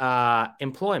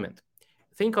employment.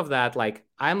 Think of that like,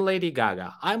 I'm Lady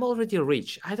Gaga. I'm already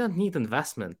rich. I don't need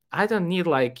investment. I don't need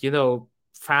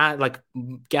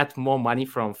get more money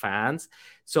from fans.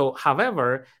 So,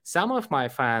 however, some of my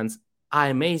fans are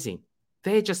amazing.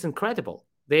 They're just incredible.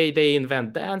 They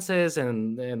invent dances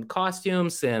and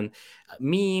costumes and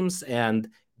memes, and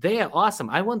they are awesome.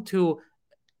 I want to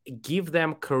give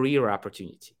them career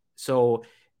opportunity. So,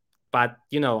 but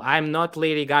I'm not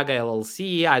Lady Gaga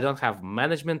LLC. I don't have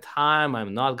management time.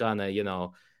 I'm not gonna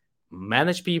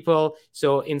manage people.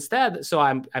 So instead,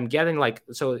 I'm getting like,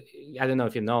 so I don't know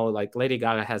if you know, like Lady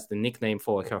Gaga has the nickname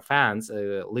for her fans,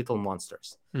 Little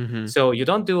Monsters. Mm-hmm. So you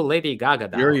don't do Lady Gaga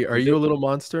DAO. Yuri, are you a little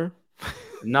monster?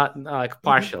 Not like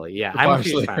partially, yeah. I'm a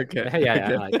huge fan. Okay.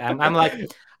 Yeah.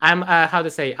 Like I'm how to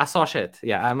say associate.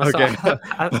 Yeah, I'm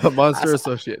a monster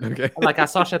associate. Okay. Like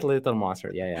associate Little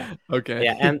Monster. Yeah. Okay.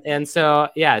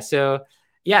 Yeah,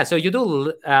 so you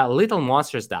do Little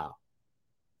Monsters DAO,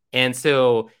 and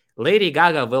so Lady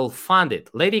Gaga will fund it.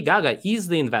 Lady Gaga is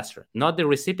the investor, not the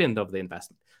recipient of the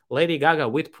investment. Lady Gaga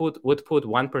would put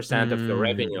 1% of the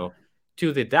revenue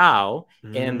to the DAO,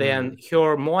 and then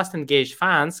her most engaged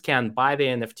fans can buy the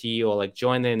NFT or like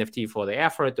join the NFT for the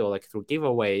effort or like through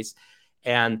giveaways,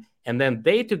 and then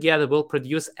they together will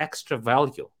produce extra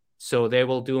value. So they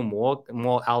will do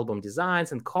more album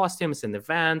designs and costumes and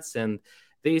events and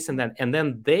this and that, and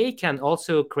then they can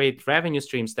also create revenue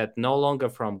streams that no longer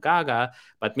from Gaga,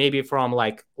 but maybe from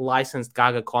like licensed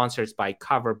Gaga concerts by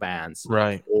cover bands,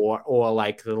 right? Or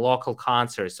like the local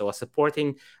concerts, or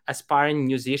supporting aspiring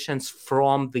musicians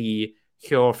from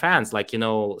her fans, like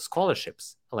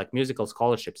scholarships, like musical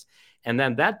scholarships, and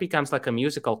then that becomes like a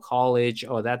musical college,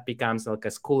 or that becomes like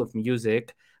a school of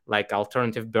music, like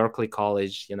alternative Berklee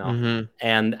College,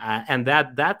 and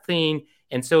that thing.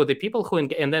 And so the people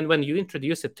and then when you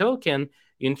introduce a token,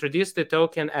 You introduce the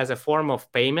token as a form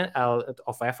of payment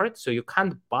of effort. So you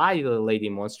can't buy the Lady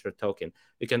Monster token.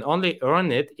 You can only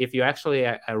earn it if you're actually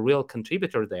a real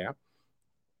contributor there.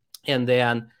 And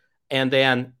then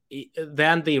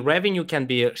the revenue can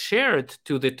be shared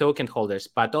to the token holders,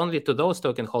 but only to those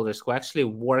token holders who actually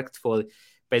worked for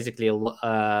basically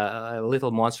a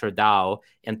Little Monster DAO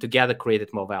and together created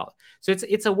more value. So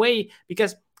it's a way,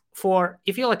 because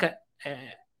if you're like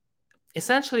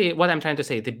essentially what I'm trying to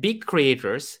say, the big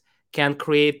creators can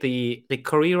create the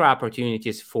career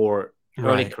opportunities for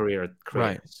early career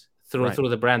creators. Through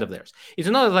the brand of theirs. It's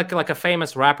not like a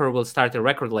famous rapper will start a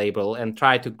record label and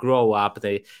try to grow up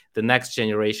the next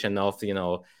generation of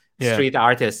street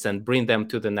artists and bring them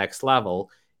to the next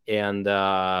level. And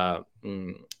so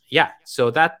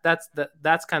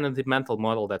that's kind of the mental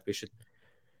model that we should.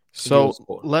 So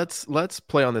let's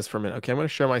play on this for a minute. Okay, I'm going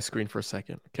to share my screen for a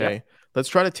second. Okay, let's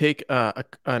try to take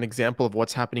an example of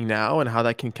what's happening now and how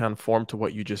that can conform to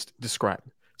what you just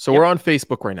described. So we're on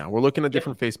Facebook right now. We're looking at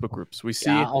different Facebook groups. We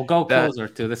see. I'll go closer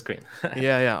to the screen.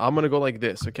 yeah. I'm gonna go like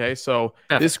this. Okay. So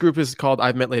this group is called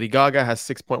 "I've Met Lady Gaga." Has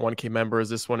 6.1K members.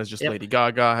 This one is just Lady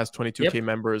Gaga. Has 22K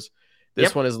members.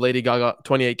 This one is Lady Gaga,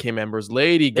 28K members.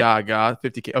 Lady Gaga,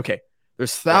 50K. Okay.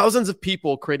 There's thousands of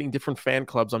people creating different fan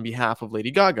clubs on behalf of Lady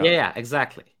Gaga. Yeah,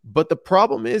 exactly. But the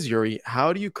problem is, Yuri,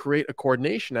 how do you create a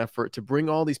coordination effort to bring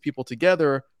all these people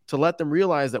together to let them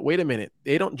realize that, wait a minute,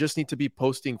 they don't just need to be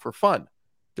posting for fun.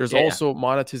 There's also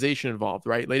monetization involved,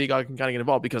 right? Lady Gaga can kind of get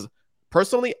involved, because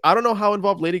personally, I don't know how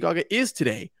involved Lady Gaga is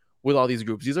today with all these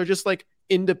groups. These are just like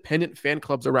independent fan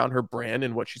clubs around her brand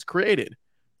and what she's created,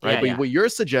 right? But what you're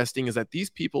suggesting is that these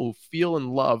people who feel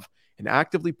and love and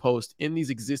actively post in these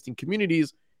existing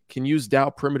communities can use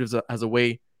DAO primitives as a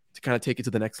way to kind of take it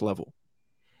to the next level.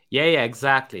 Yeah,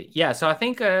 exactly. Yeah, so I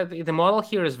think the model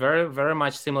here is very, very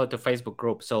much similar to Facebook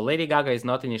groups. So Lady Gaga is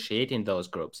not initiating those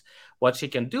groups. What she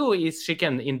can do is she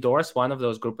can endorse one of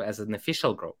those groups as an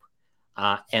official group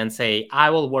and say,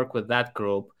 I will work with that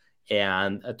group.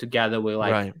 And together we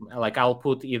I'll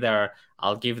put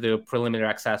I'll give the preliminary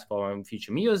access for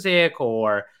future music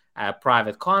or a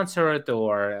private concert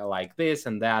or like this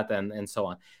and that and so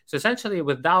on. So essentially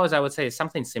with DAOs, I would say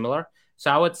something similar. So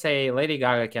I would say Lady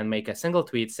Gaga can make a single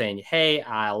tweet saying, hey,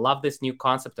 I love this new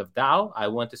concept of DAO. I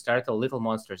want to start a Little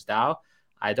Monsters DAO.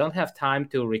 I don't have time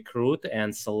to recruit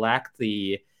and select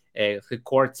the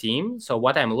core team. So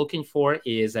what I'm looking for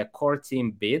is a core team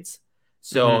bids.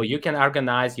 So you can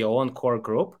organize your own core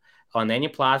group on any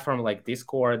platform like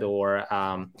Discord or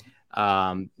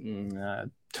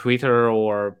Twitter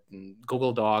or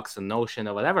Google Docs and Notion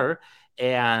or whatever,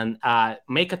 and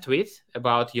make a tweet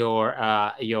about your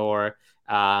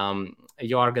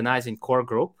organizing core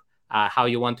group, how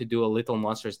you want to do a Little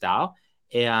Monsters DAO,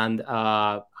 and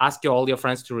ask all your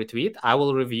friends to retweet. I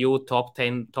will review top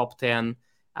 10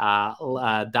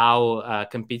 DAO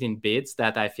competing bids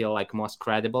that I feel like most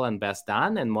credible and best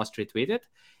done and most retweeted.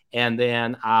 And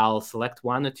then I'll select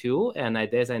one or two and I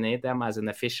designate them as an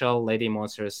official Lady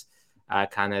Monsters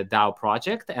kind of DAO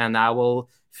project. And I will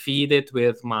feed it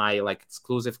with my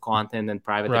exclusive content and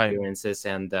private appearances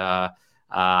and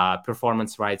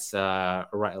performance rights,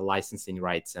 licensing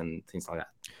rights and things like that.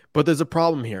 But there's a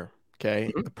problem here.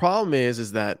 Okay. The problem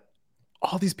is that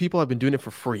all these people have been doing it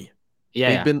for free.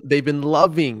 They've been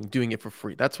loving doing it for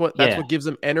free. That's what gives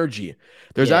them energy.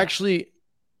 There's actually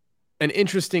an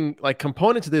interesting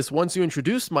component to this. Once you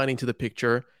introduce mining to the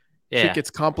picture, it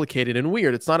gets complicated and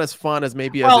weird. It's not as fun as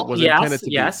maybe as it was intended to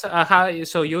be. Yes.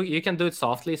 So you can do it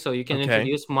softly. So you can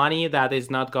introduce money that is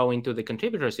not going to the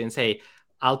contributors and say,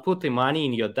 I'll put the money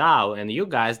in your DAO and you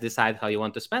guys decide how you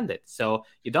want to spend it. So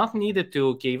you don't need it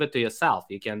to give it to yourself.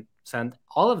 You can send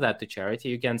all of that to charity.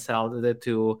 You can sell it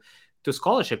to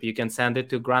scholarship. You can send it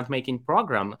to grant making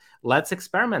program. Let's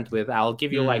experiment with. I'll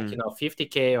give you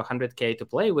 50K or 100K to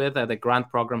play with at the grant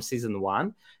program season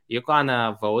 1. You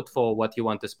can vote for what you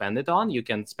want to spend it on. You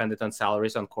can spend it on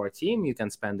salaries on core team. You can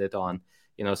spend it on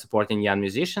supporting young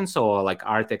musicians or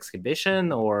art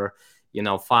exhibition or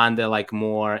fund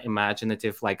more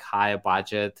imaginative higher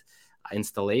budget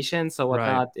installations or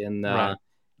whatnot. And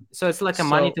so it's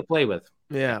money to play with.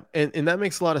 Yeah, and that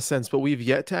makes a lot of sense, but we've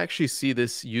yet to actually see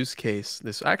this use case,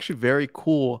 this actually very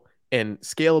cool and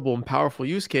scalable and powerful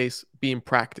use case being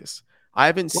practiced. I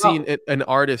haven't seen an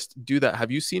artist do that.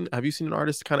 Have you seen an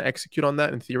artist kind of execute on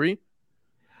that in theory?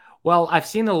 Well, I've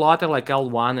seen a lot of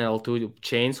L1 and L2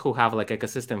 chains who have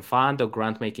ecosystem fund or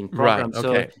grant making programs,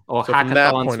 or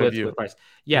hackathons with price.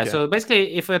 Yeah, so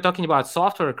basically, if we're talking about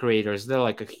software creators, there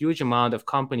are a huge amount of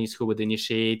companies who would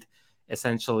initiate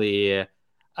essentially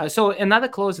So another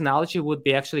close analogy would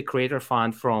be actually creator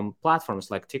fund from platforms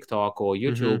like TikTok or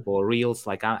YouTube Mm-hmm. or Reels,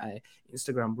 like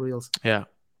Instagram Reels. Yeah.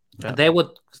 Yeah. They would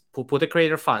put a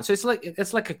creator fund. So it's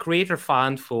like a creator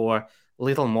fund for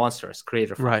little monsters.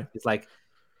 Creator fund. Right. It's like,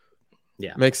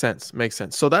 yeah, Makes sense. Makes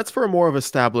sense. So that's for a more of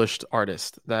established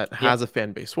artist that has yep, a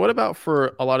fan base. What about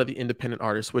for a lot of the independent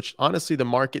artists, which honestly the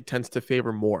market tends to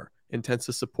favor more and tends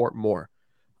to support more?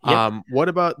 yep. What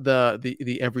about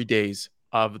the everydays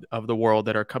of the world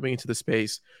that are coming into the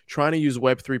space, trying to use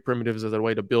Web3 primitives as a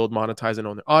way to build, monetize, and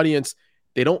own their audience?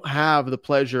 They don't have the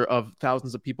pleasure of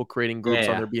thousands of people creating Yeah, groups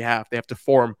on yeah, their behalf. They have to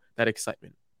form that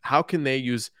excitement. How can they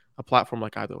use a platform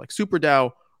like either like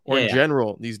SuperDAO or yeah, in yeah.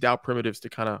 general these DAO primitives to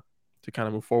kind of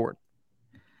move forward?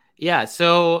 Yeah.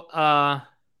 So I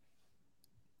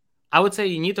would say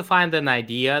you need to find an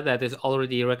idea that is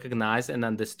already recognized and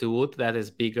understood that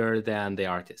is bigger than the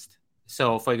artist.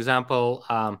 So, for example,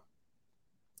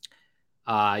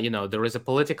 there is a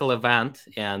political event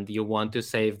and you want to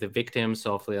save the victims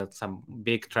of some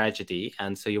big tragedy.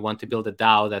 And so you want to build a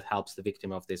DAO that helps the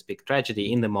victim of this big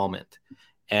tragedy in the moment.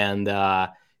 And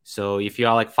so if you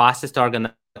are like fastest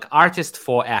organized, like artist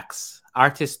for X,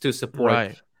 artist to support,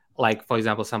 Right, like, for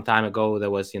example, some time ago, there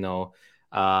was,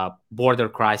 border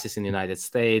crisis in the United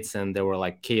States, and there were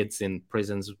like kids in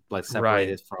prisons, like right.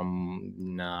 separated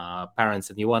from parents.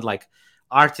 And you want like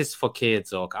artists for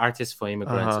kids or artists for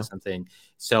immigrants or Uh-huh. something.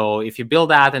 So if you build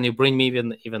that and you bring me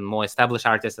even more established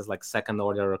artists as like second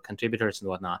order contributors and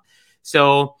whatnot.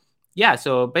 So yeah,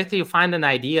 so basically you find an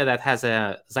idea that has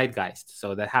a zeitgeist,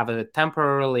 so that have a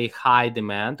temporarily high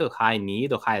demand or high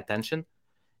need or high attention,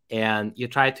 and you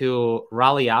try to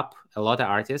rally up a lot of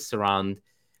artists around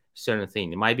certain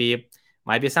thing. It might be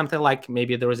something like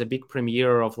maybe there is a big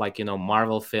premiere of like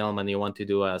Marvel film and you want to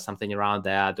do something around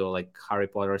that, or like Harry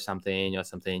Potter or something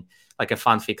like a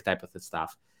fanfic type of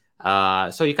stuff.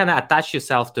 So you kind of attach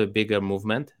yourself to a bigger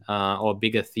movement or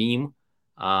bigger theme.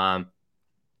 Um,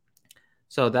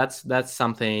 so that's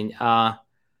something.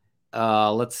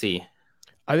 Let's see.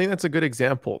 I think that's a good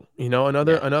example.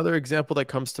 Another Yeah, another example that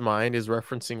comes to mind is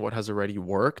referencing what has already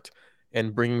worked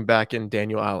and bringing back in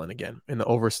Daniel Allen again in the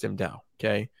Overstim DAO,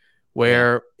 okay? yeah.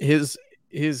 Where his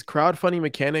crowdfunding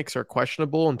mechanics are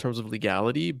questionable in terms of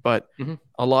legality, but Hmm.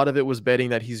 a lot of it was betting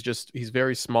that he's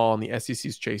very small and the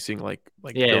SEC's chasing like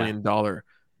Yeah, yeah,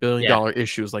 billion yeah, dollar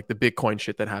issues like the Bitcoin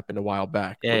shit that happened a while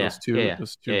back yeah, for yeah, those yeah, two yeah,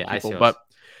 those yeah, two yeah. I people. see But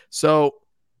yours. so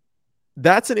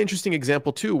that's an interesting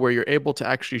example too, where you're able to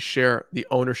actually share the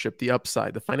ownership, the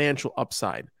upside, the financial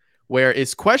upside, where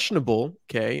it's questionable,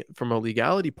 okay, from a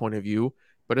legality point of view,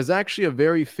 but it's actually a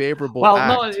very favorable Well,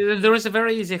 no, act. there is a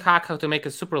very easy hack how to make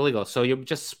it super legal. So you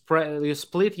just you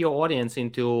split your audience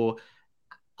into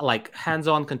like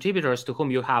hands-on contributors to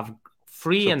whom you have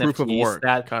free So proof of NFTs work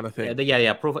that kind of thing.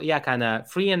 yeah, proof, yeah, kind of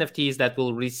free NFTs that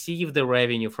will receive the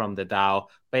revenue from the DAO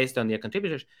based on their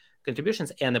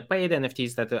contributions, and the paid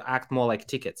NFTs that act more like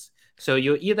tickets. So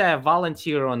you're either a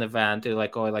volunteer on event or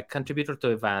like contributor to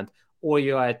event, or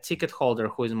you're a ticket holder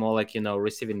who is more like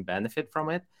receiving benefit from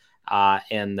it.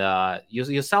 And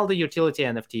you sell the utility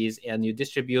NFTs and you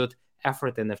distribute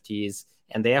effort NFTs,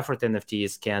 and the effort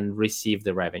NFTs can receive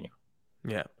the revenue.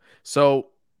 Yeah. So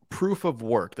proof of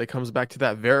work that comes back to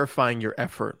that verifying your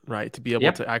effort, right? To be able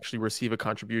Yep. to actually receive a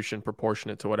contribution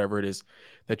proportionate to whatever it is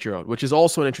that you're owed, which is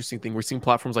also an interesting thing. We're seeing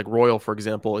platforms like Royal, for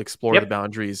example, explore the Yep.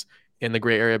 boundaries in the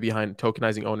gray area behind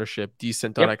tokenizing ownership, Yep.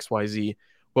 Decent.xyz.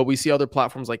 But we see other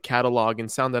platforms like Catalog and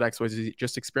Sound.xyz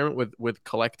just experiment with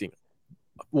collecting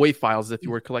WAV files if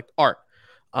you were to collect art.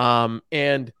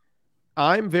 And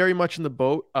I'm very much in the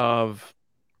boat of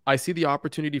I see the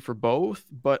opportunity for both,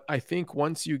 but I think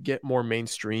once you get more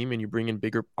mainstream and you bring in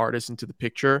bigger artists into the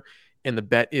picture, and the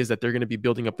bet is that they're going to be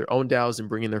building up their own DAOs and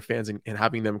bringing their fans and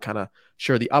having them kind of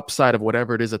share the upside of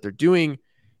whatever it is that they're doing,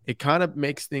 it kind of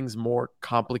makes things more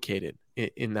complicated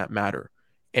in that matter.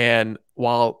 And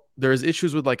while there's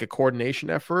issues with like a coordination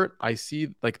effort, I see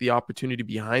like the opportunity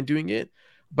behind doing it,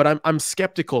 but I'm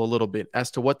skeptical a little bit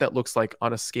as to what that looks like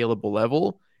on a scalable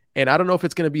level. And I don't know if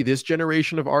it's going to be this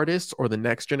generation of artists or the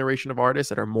next generation of artists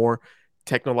that are more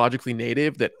technologically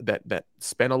native that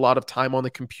spend a lot of time on the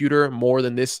computer more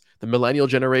than the millennial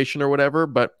generation or whatever.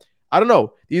 But I don't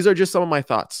know. These are just some of my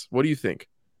thoughts. What do you think?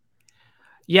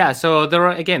 Yeah, so there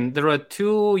are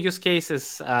two use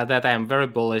cases that I'm very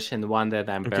bullish and one that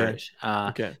I'm Okay. bearish.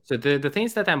 Okay. So the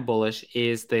things that I'm bullish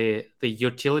is the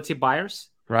utility buyers.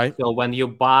 Right. So when you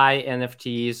buy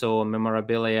NFTs or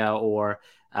memorabilia or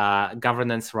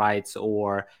governance rights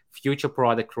or future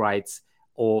product rights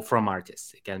or from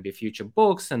artists, it can be future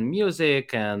books and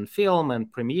music and film and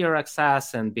premiere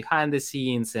access and behind the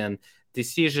scenes and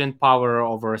decision power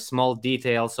over small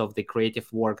details of the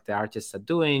creative work the artists are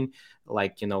doing,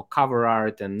 like cover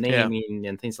art and Yeah. naming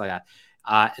and things like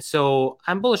that. So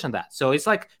I'm bullish on that. So it's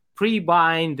like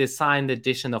pre-buying the signed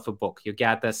edition of a book. You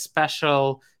get a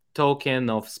special token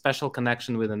of special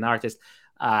connection with an artist,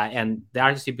 and the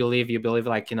artist you believe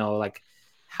like like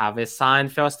have a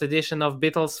signed first edition of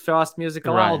Beatles' first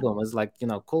musical Right. album. Is like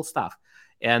cool stuff.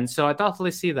 And so I totally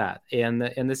see that. And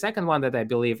the second one that I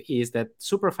believe is that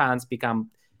super fans become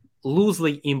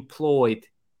loosely employed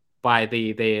by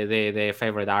the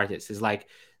favorite artists. It's like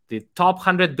the top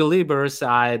 100 believers,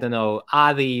 I don't know,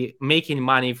 are the making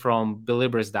money from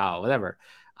believers DAO, whatever.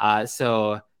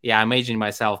 So yeah, I'm aging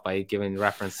myself by giving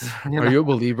references. Are you a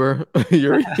believer,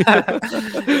 Yuri?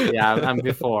 Yeah, I'm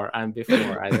before. I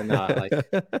don't know. Like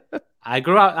I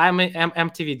grew up. I'm an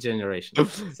MTV generation.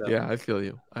 So Yeah, I feel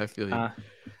you. I feel you. uh,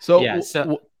 yeah. So,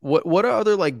 So what are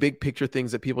other like big picture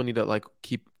things that people need to like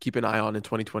keep an eye on in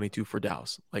 2022 for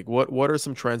DAOs? Like, what are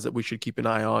some trends that we should keep an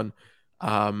eye on?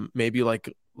 Maybe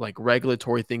like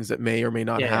regulatory things that may or may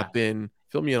not yeah, happen.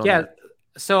 Fill me in on yeah. that.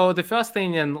 So the first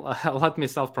thing, and let me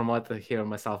self promote here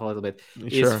myself a little bit,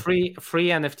 is Sure. free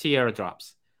NFT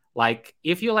airdrops. Like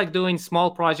if you like doing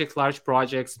small projects, large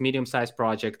projects, medium sized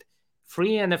project,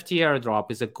 free NFT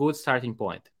airdrop is a good starting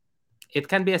point. It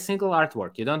can be a single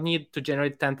artwork. You don't need to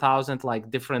generate 10,000 like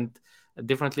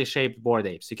differently shaped board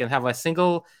apes. You can have a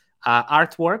single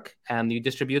artwork and you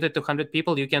distribute it to 100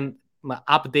 people. You can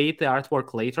update the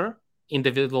artwork later,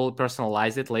 individual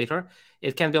personalize it later.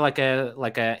 It can be like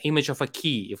a image of a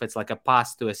key if it's like a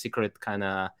pass to a secret kind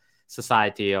of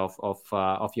society of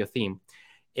your theme.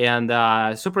 And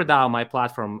SuperDAO, my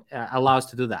platform, allows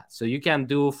to do that. So you can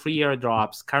do free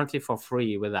airdrops currently for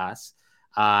free with us.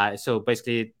 So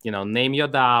basically, name your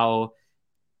DAO,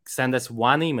 send us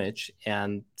one image,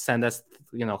 and send us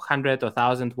 100 or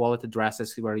 1,000 wallet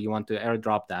addresses where you want to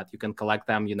airdrop that. You can collect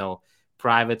them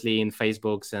privately in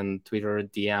Facebooks and Twitter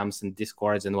DMs and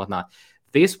Discords and whatnot.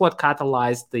 This what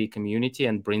catalyzed the community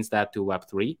and brings that to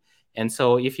Web3. And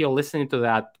so if you're listening to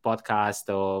that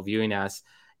podcast or viewing us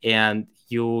and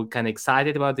you kind of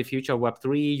excited about the future of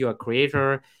Web3, you're a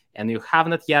creator and you have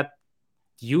not yet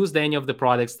used any of the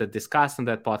products that discussed in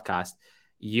that podcast,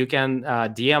 you can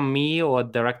DM me or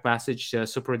direct message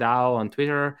SuperDAO on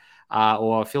Twitter,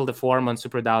 or fill the form on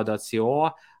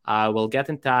superdao.co. We'll get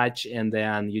in touch, and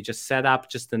then you just set up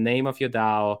just the name of your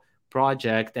DAO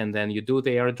project, and then you do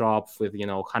the airdrop with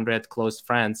 100 close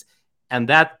friends. And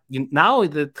that now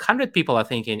the 100 people are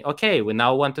thinking, okay, we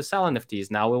now want to sell NFTs.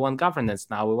 Now we want governance.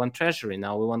 Now we want treasury.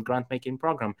 Now we want grant making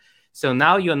program. So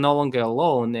now you're no longer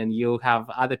alone, and you have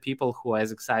other people who are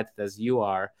as excited as you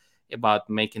are about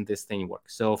making this thing work.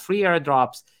 So free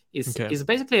airdrops is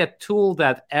basically a tool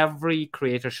that every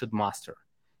creator should master,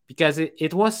 because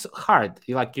it was hard.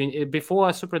 Before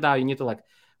SuperDAO, you need to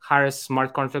hire a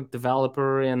smart contract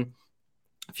developer and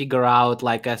figure out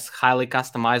a highly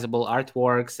customizable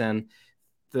artworks and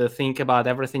to think about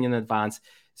everything in advance.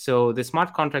 So the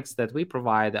smart contracts that we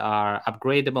provide are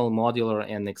upgradable, modular,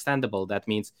 and extendable. That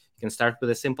means you can start with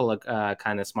a simple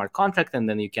kind of smart contract, and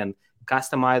then you can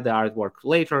customize the artwork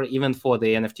later, even for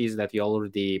the NFTs that you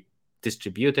already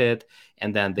distributed.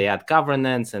 And then they add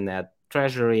governance and add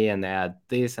treasury and add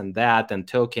this and that and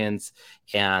tokens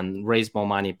and raise more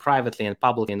money privately and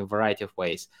publicly in a variety of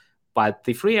ways. But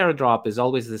the free airdrop is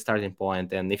always the starting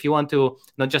point. And if you want to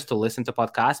not just to listen to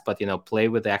podcasts, but play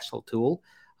with the actual tool,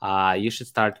 you should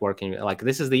start working.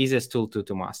 This is the easiest tool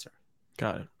to master.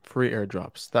 Got it. Free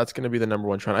airdrops. That's going to be the number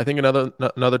one trend. I think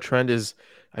another trend is,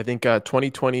 I think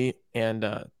 2020 and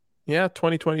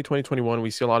 2020, 2021, we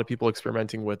see a lot of people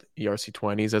experimenting with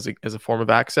ERC20s as a form of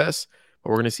access, but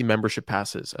we're going to see membership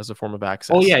passes as a form of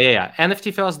access. Oh, yeah.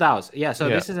 NFT first DAOs. Yeah, so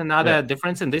this is another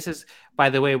difference. And this is, by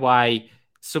the way, why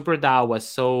SuperDAO was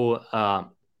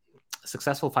so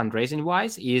successful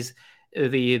fundraising-wise is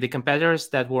the competitors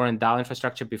that were in DAO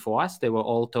infrastructure before us, they were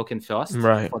all token first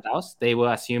for DAOs. They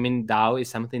were assuming DAO is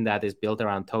something that is built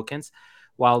around tokens,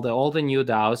 while all the new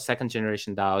DAOs, second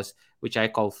generation DAOs, which I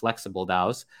call flexible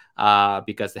DAOs,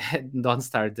 because they don't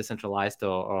start decentralized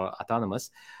or autonomous.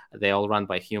 They all run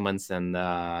by humans and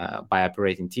by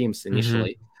operating teams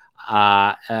initially.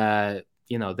 They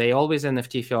always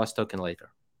NFT first, token later.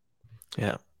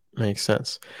 Yeah, makes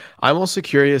sense. I'm also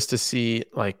curious to see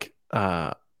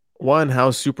one, how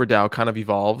SuperDAO kind of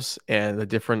evolves and the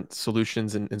different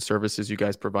solutions and services you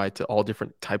guys provide to all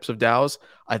different types of DAOs.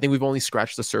 I think we've only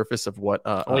scratched the surface of what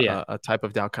a type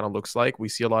of DAO kind of looks like. We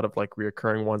see a lot of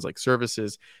reoccurring ones like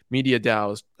services, media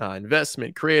DAOs,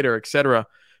 investment, creator, etc.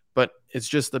 But it's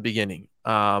just the beginning.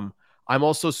 I'm I'm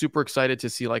also super excited to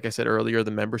see, like I said earlier,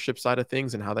 the membership side of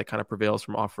things and how that kind of prevails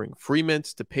from offering free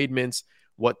mints to paid mints,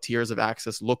 what tiers of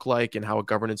access look like, and how a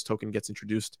governance token gets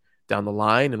introduced down the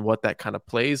line and what that kind of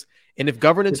plays. And if You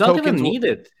governance don't even tokens, need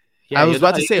it. Yeah, I was you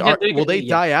about don't. to say, You can do will they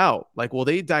yeah. die out? Like, will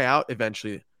they die out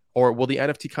eventually? Or will the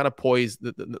NFT kind of poise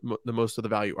the most of the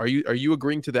value? Are you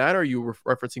agreeing to that, or are you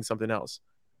referencing something else?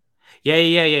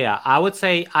 Yeah. I would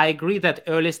say I agree that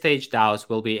early stage DAOs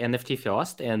will be NFT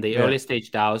first, and the Yeah. early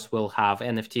stage DAOs will have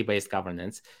NFT based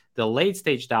governance. The late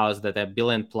stage DAOs that are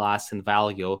billion plus in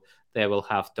value, they will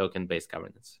have token based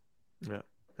governance. Yeah.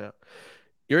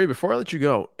 Yuri, before I let you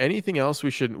go, anything else we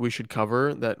should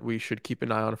cover that we should keep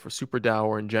an eye on for SuperDAO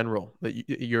or in general that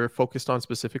you're focused on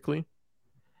specifically?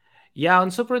 Yeah, on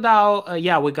SuperDAO,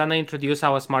 yeah, we're gonna introduce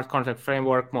our smart contract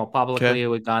framework more publicly.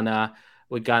 Okay.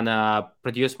 We're gonna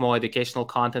produce more educational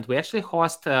content. We actually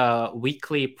host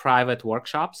weekly private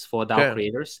workshops for DAO Okay.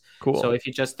 creators. Cool. So if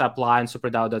you just apply on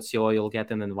superdao.co, you'll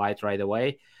get an invite right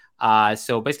away.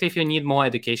 So basically, if you need more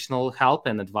educational help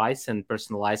and advice and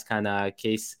personalized kind of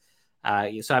case,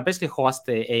 so I basically host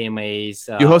the AMAs.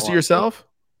 You host it yourself?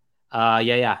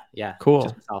 Yeah. Cool.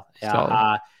 Just myself.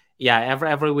 Solid. Yeah.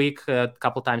 Every week, a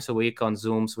couple times a week on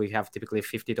Zooms, we have typically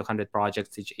 50 to 100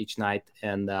 projects each night,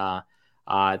 and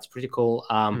it's pretty cool.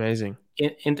 Amazing.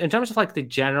 In terms of like the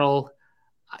general,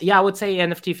 yeah, I would say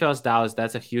NFT first DAOs.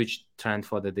 That's a huge trend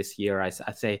for this year.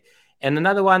 I'd say. And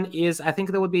another one is I think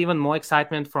there would be even more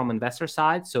excitement from investor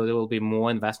side. So there will be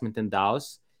more investment in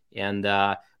DAOs. And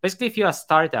basically, if you're a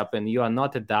startup and you are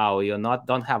not a DAO,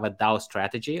 don't have a DAO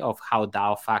strategy of how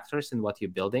DAO factors in what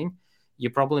you're building,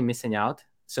 you're probably missing out.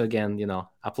 So again,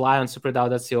 apply on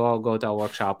superdao.co, go to our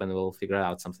workshop, and we'll figure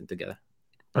out something together.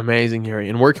 Amazing, Yuri.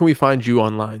 And where can we find you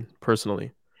online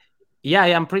personally? Yeah,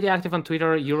 I'm pretty active on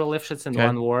Twitter. Euro Lifshitz in Okay.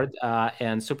 one word.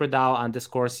 And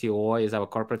superdao_CO is our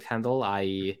corporate handle.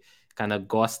 I kind of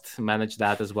ghost manage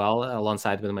that as well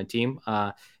alongside with my team.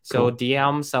 So cool.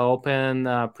 DMs are open,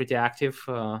 pretty active.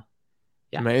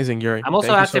 Yeah. Amazing, Yuri. I'm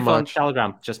also active on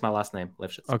Telegram, just my last name,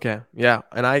 Lifshitz. Okay. Yeah.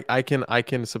 And I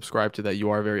can subscribe to that.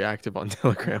 You are very active on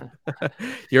Telegram.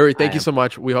 Yuri, thank you so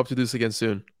much. We hope to do this again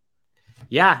soon.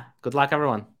 Yeah. Good luck,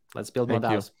 everyone. Let's build more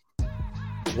DAOs.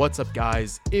 What's up,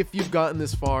 guys? If you've gotten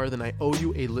this far, then I owe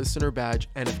you a listener badge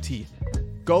NFT.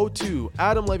 Go to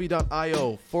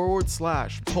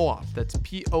adamlevy.io/POAP, that's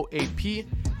POAP,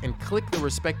 and click the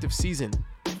respective season.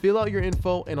 Fill out your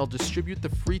info, and I'll distribute the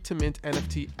free to mint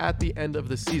NFT at the end of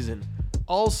the season.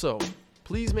 Also,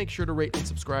 please make sure to rate and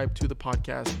subscribe to the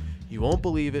podcast. You won't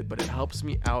believe it, but it helps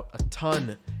me out a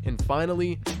ton. And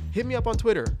finally, hit me up on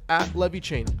Twitter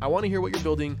 @LevyChain. I want to hear what you're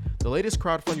building, the latest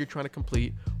crowdfund you're trying to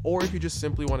complete, or if you just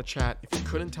simply want to chat. If you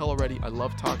couldn't tell already, I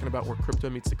love talking about where crypto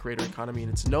meets the creator economy,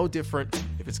 and it's no different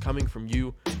if it's coming from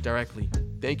you directly.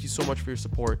 Thank you so much for your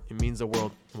support. It means the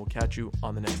world, and we'll catch you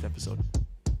on the next episode.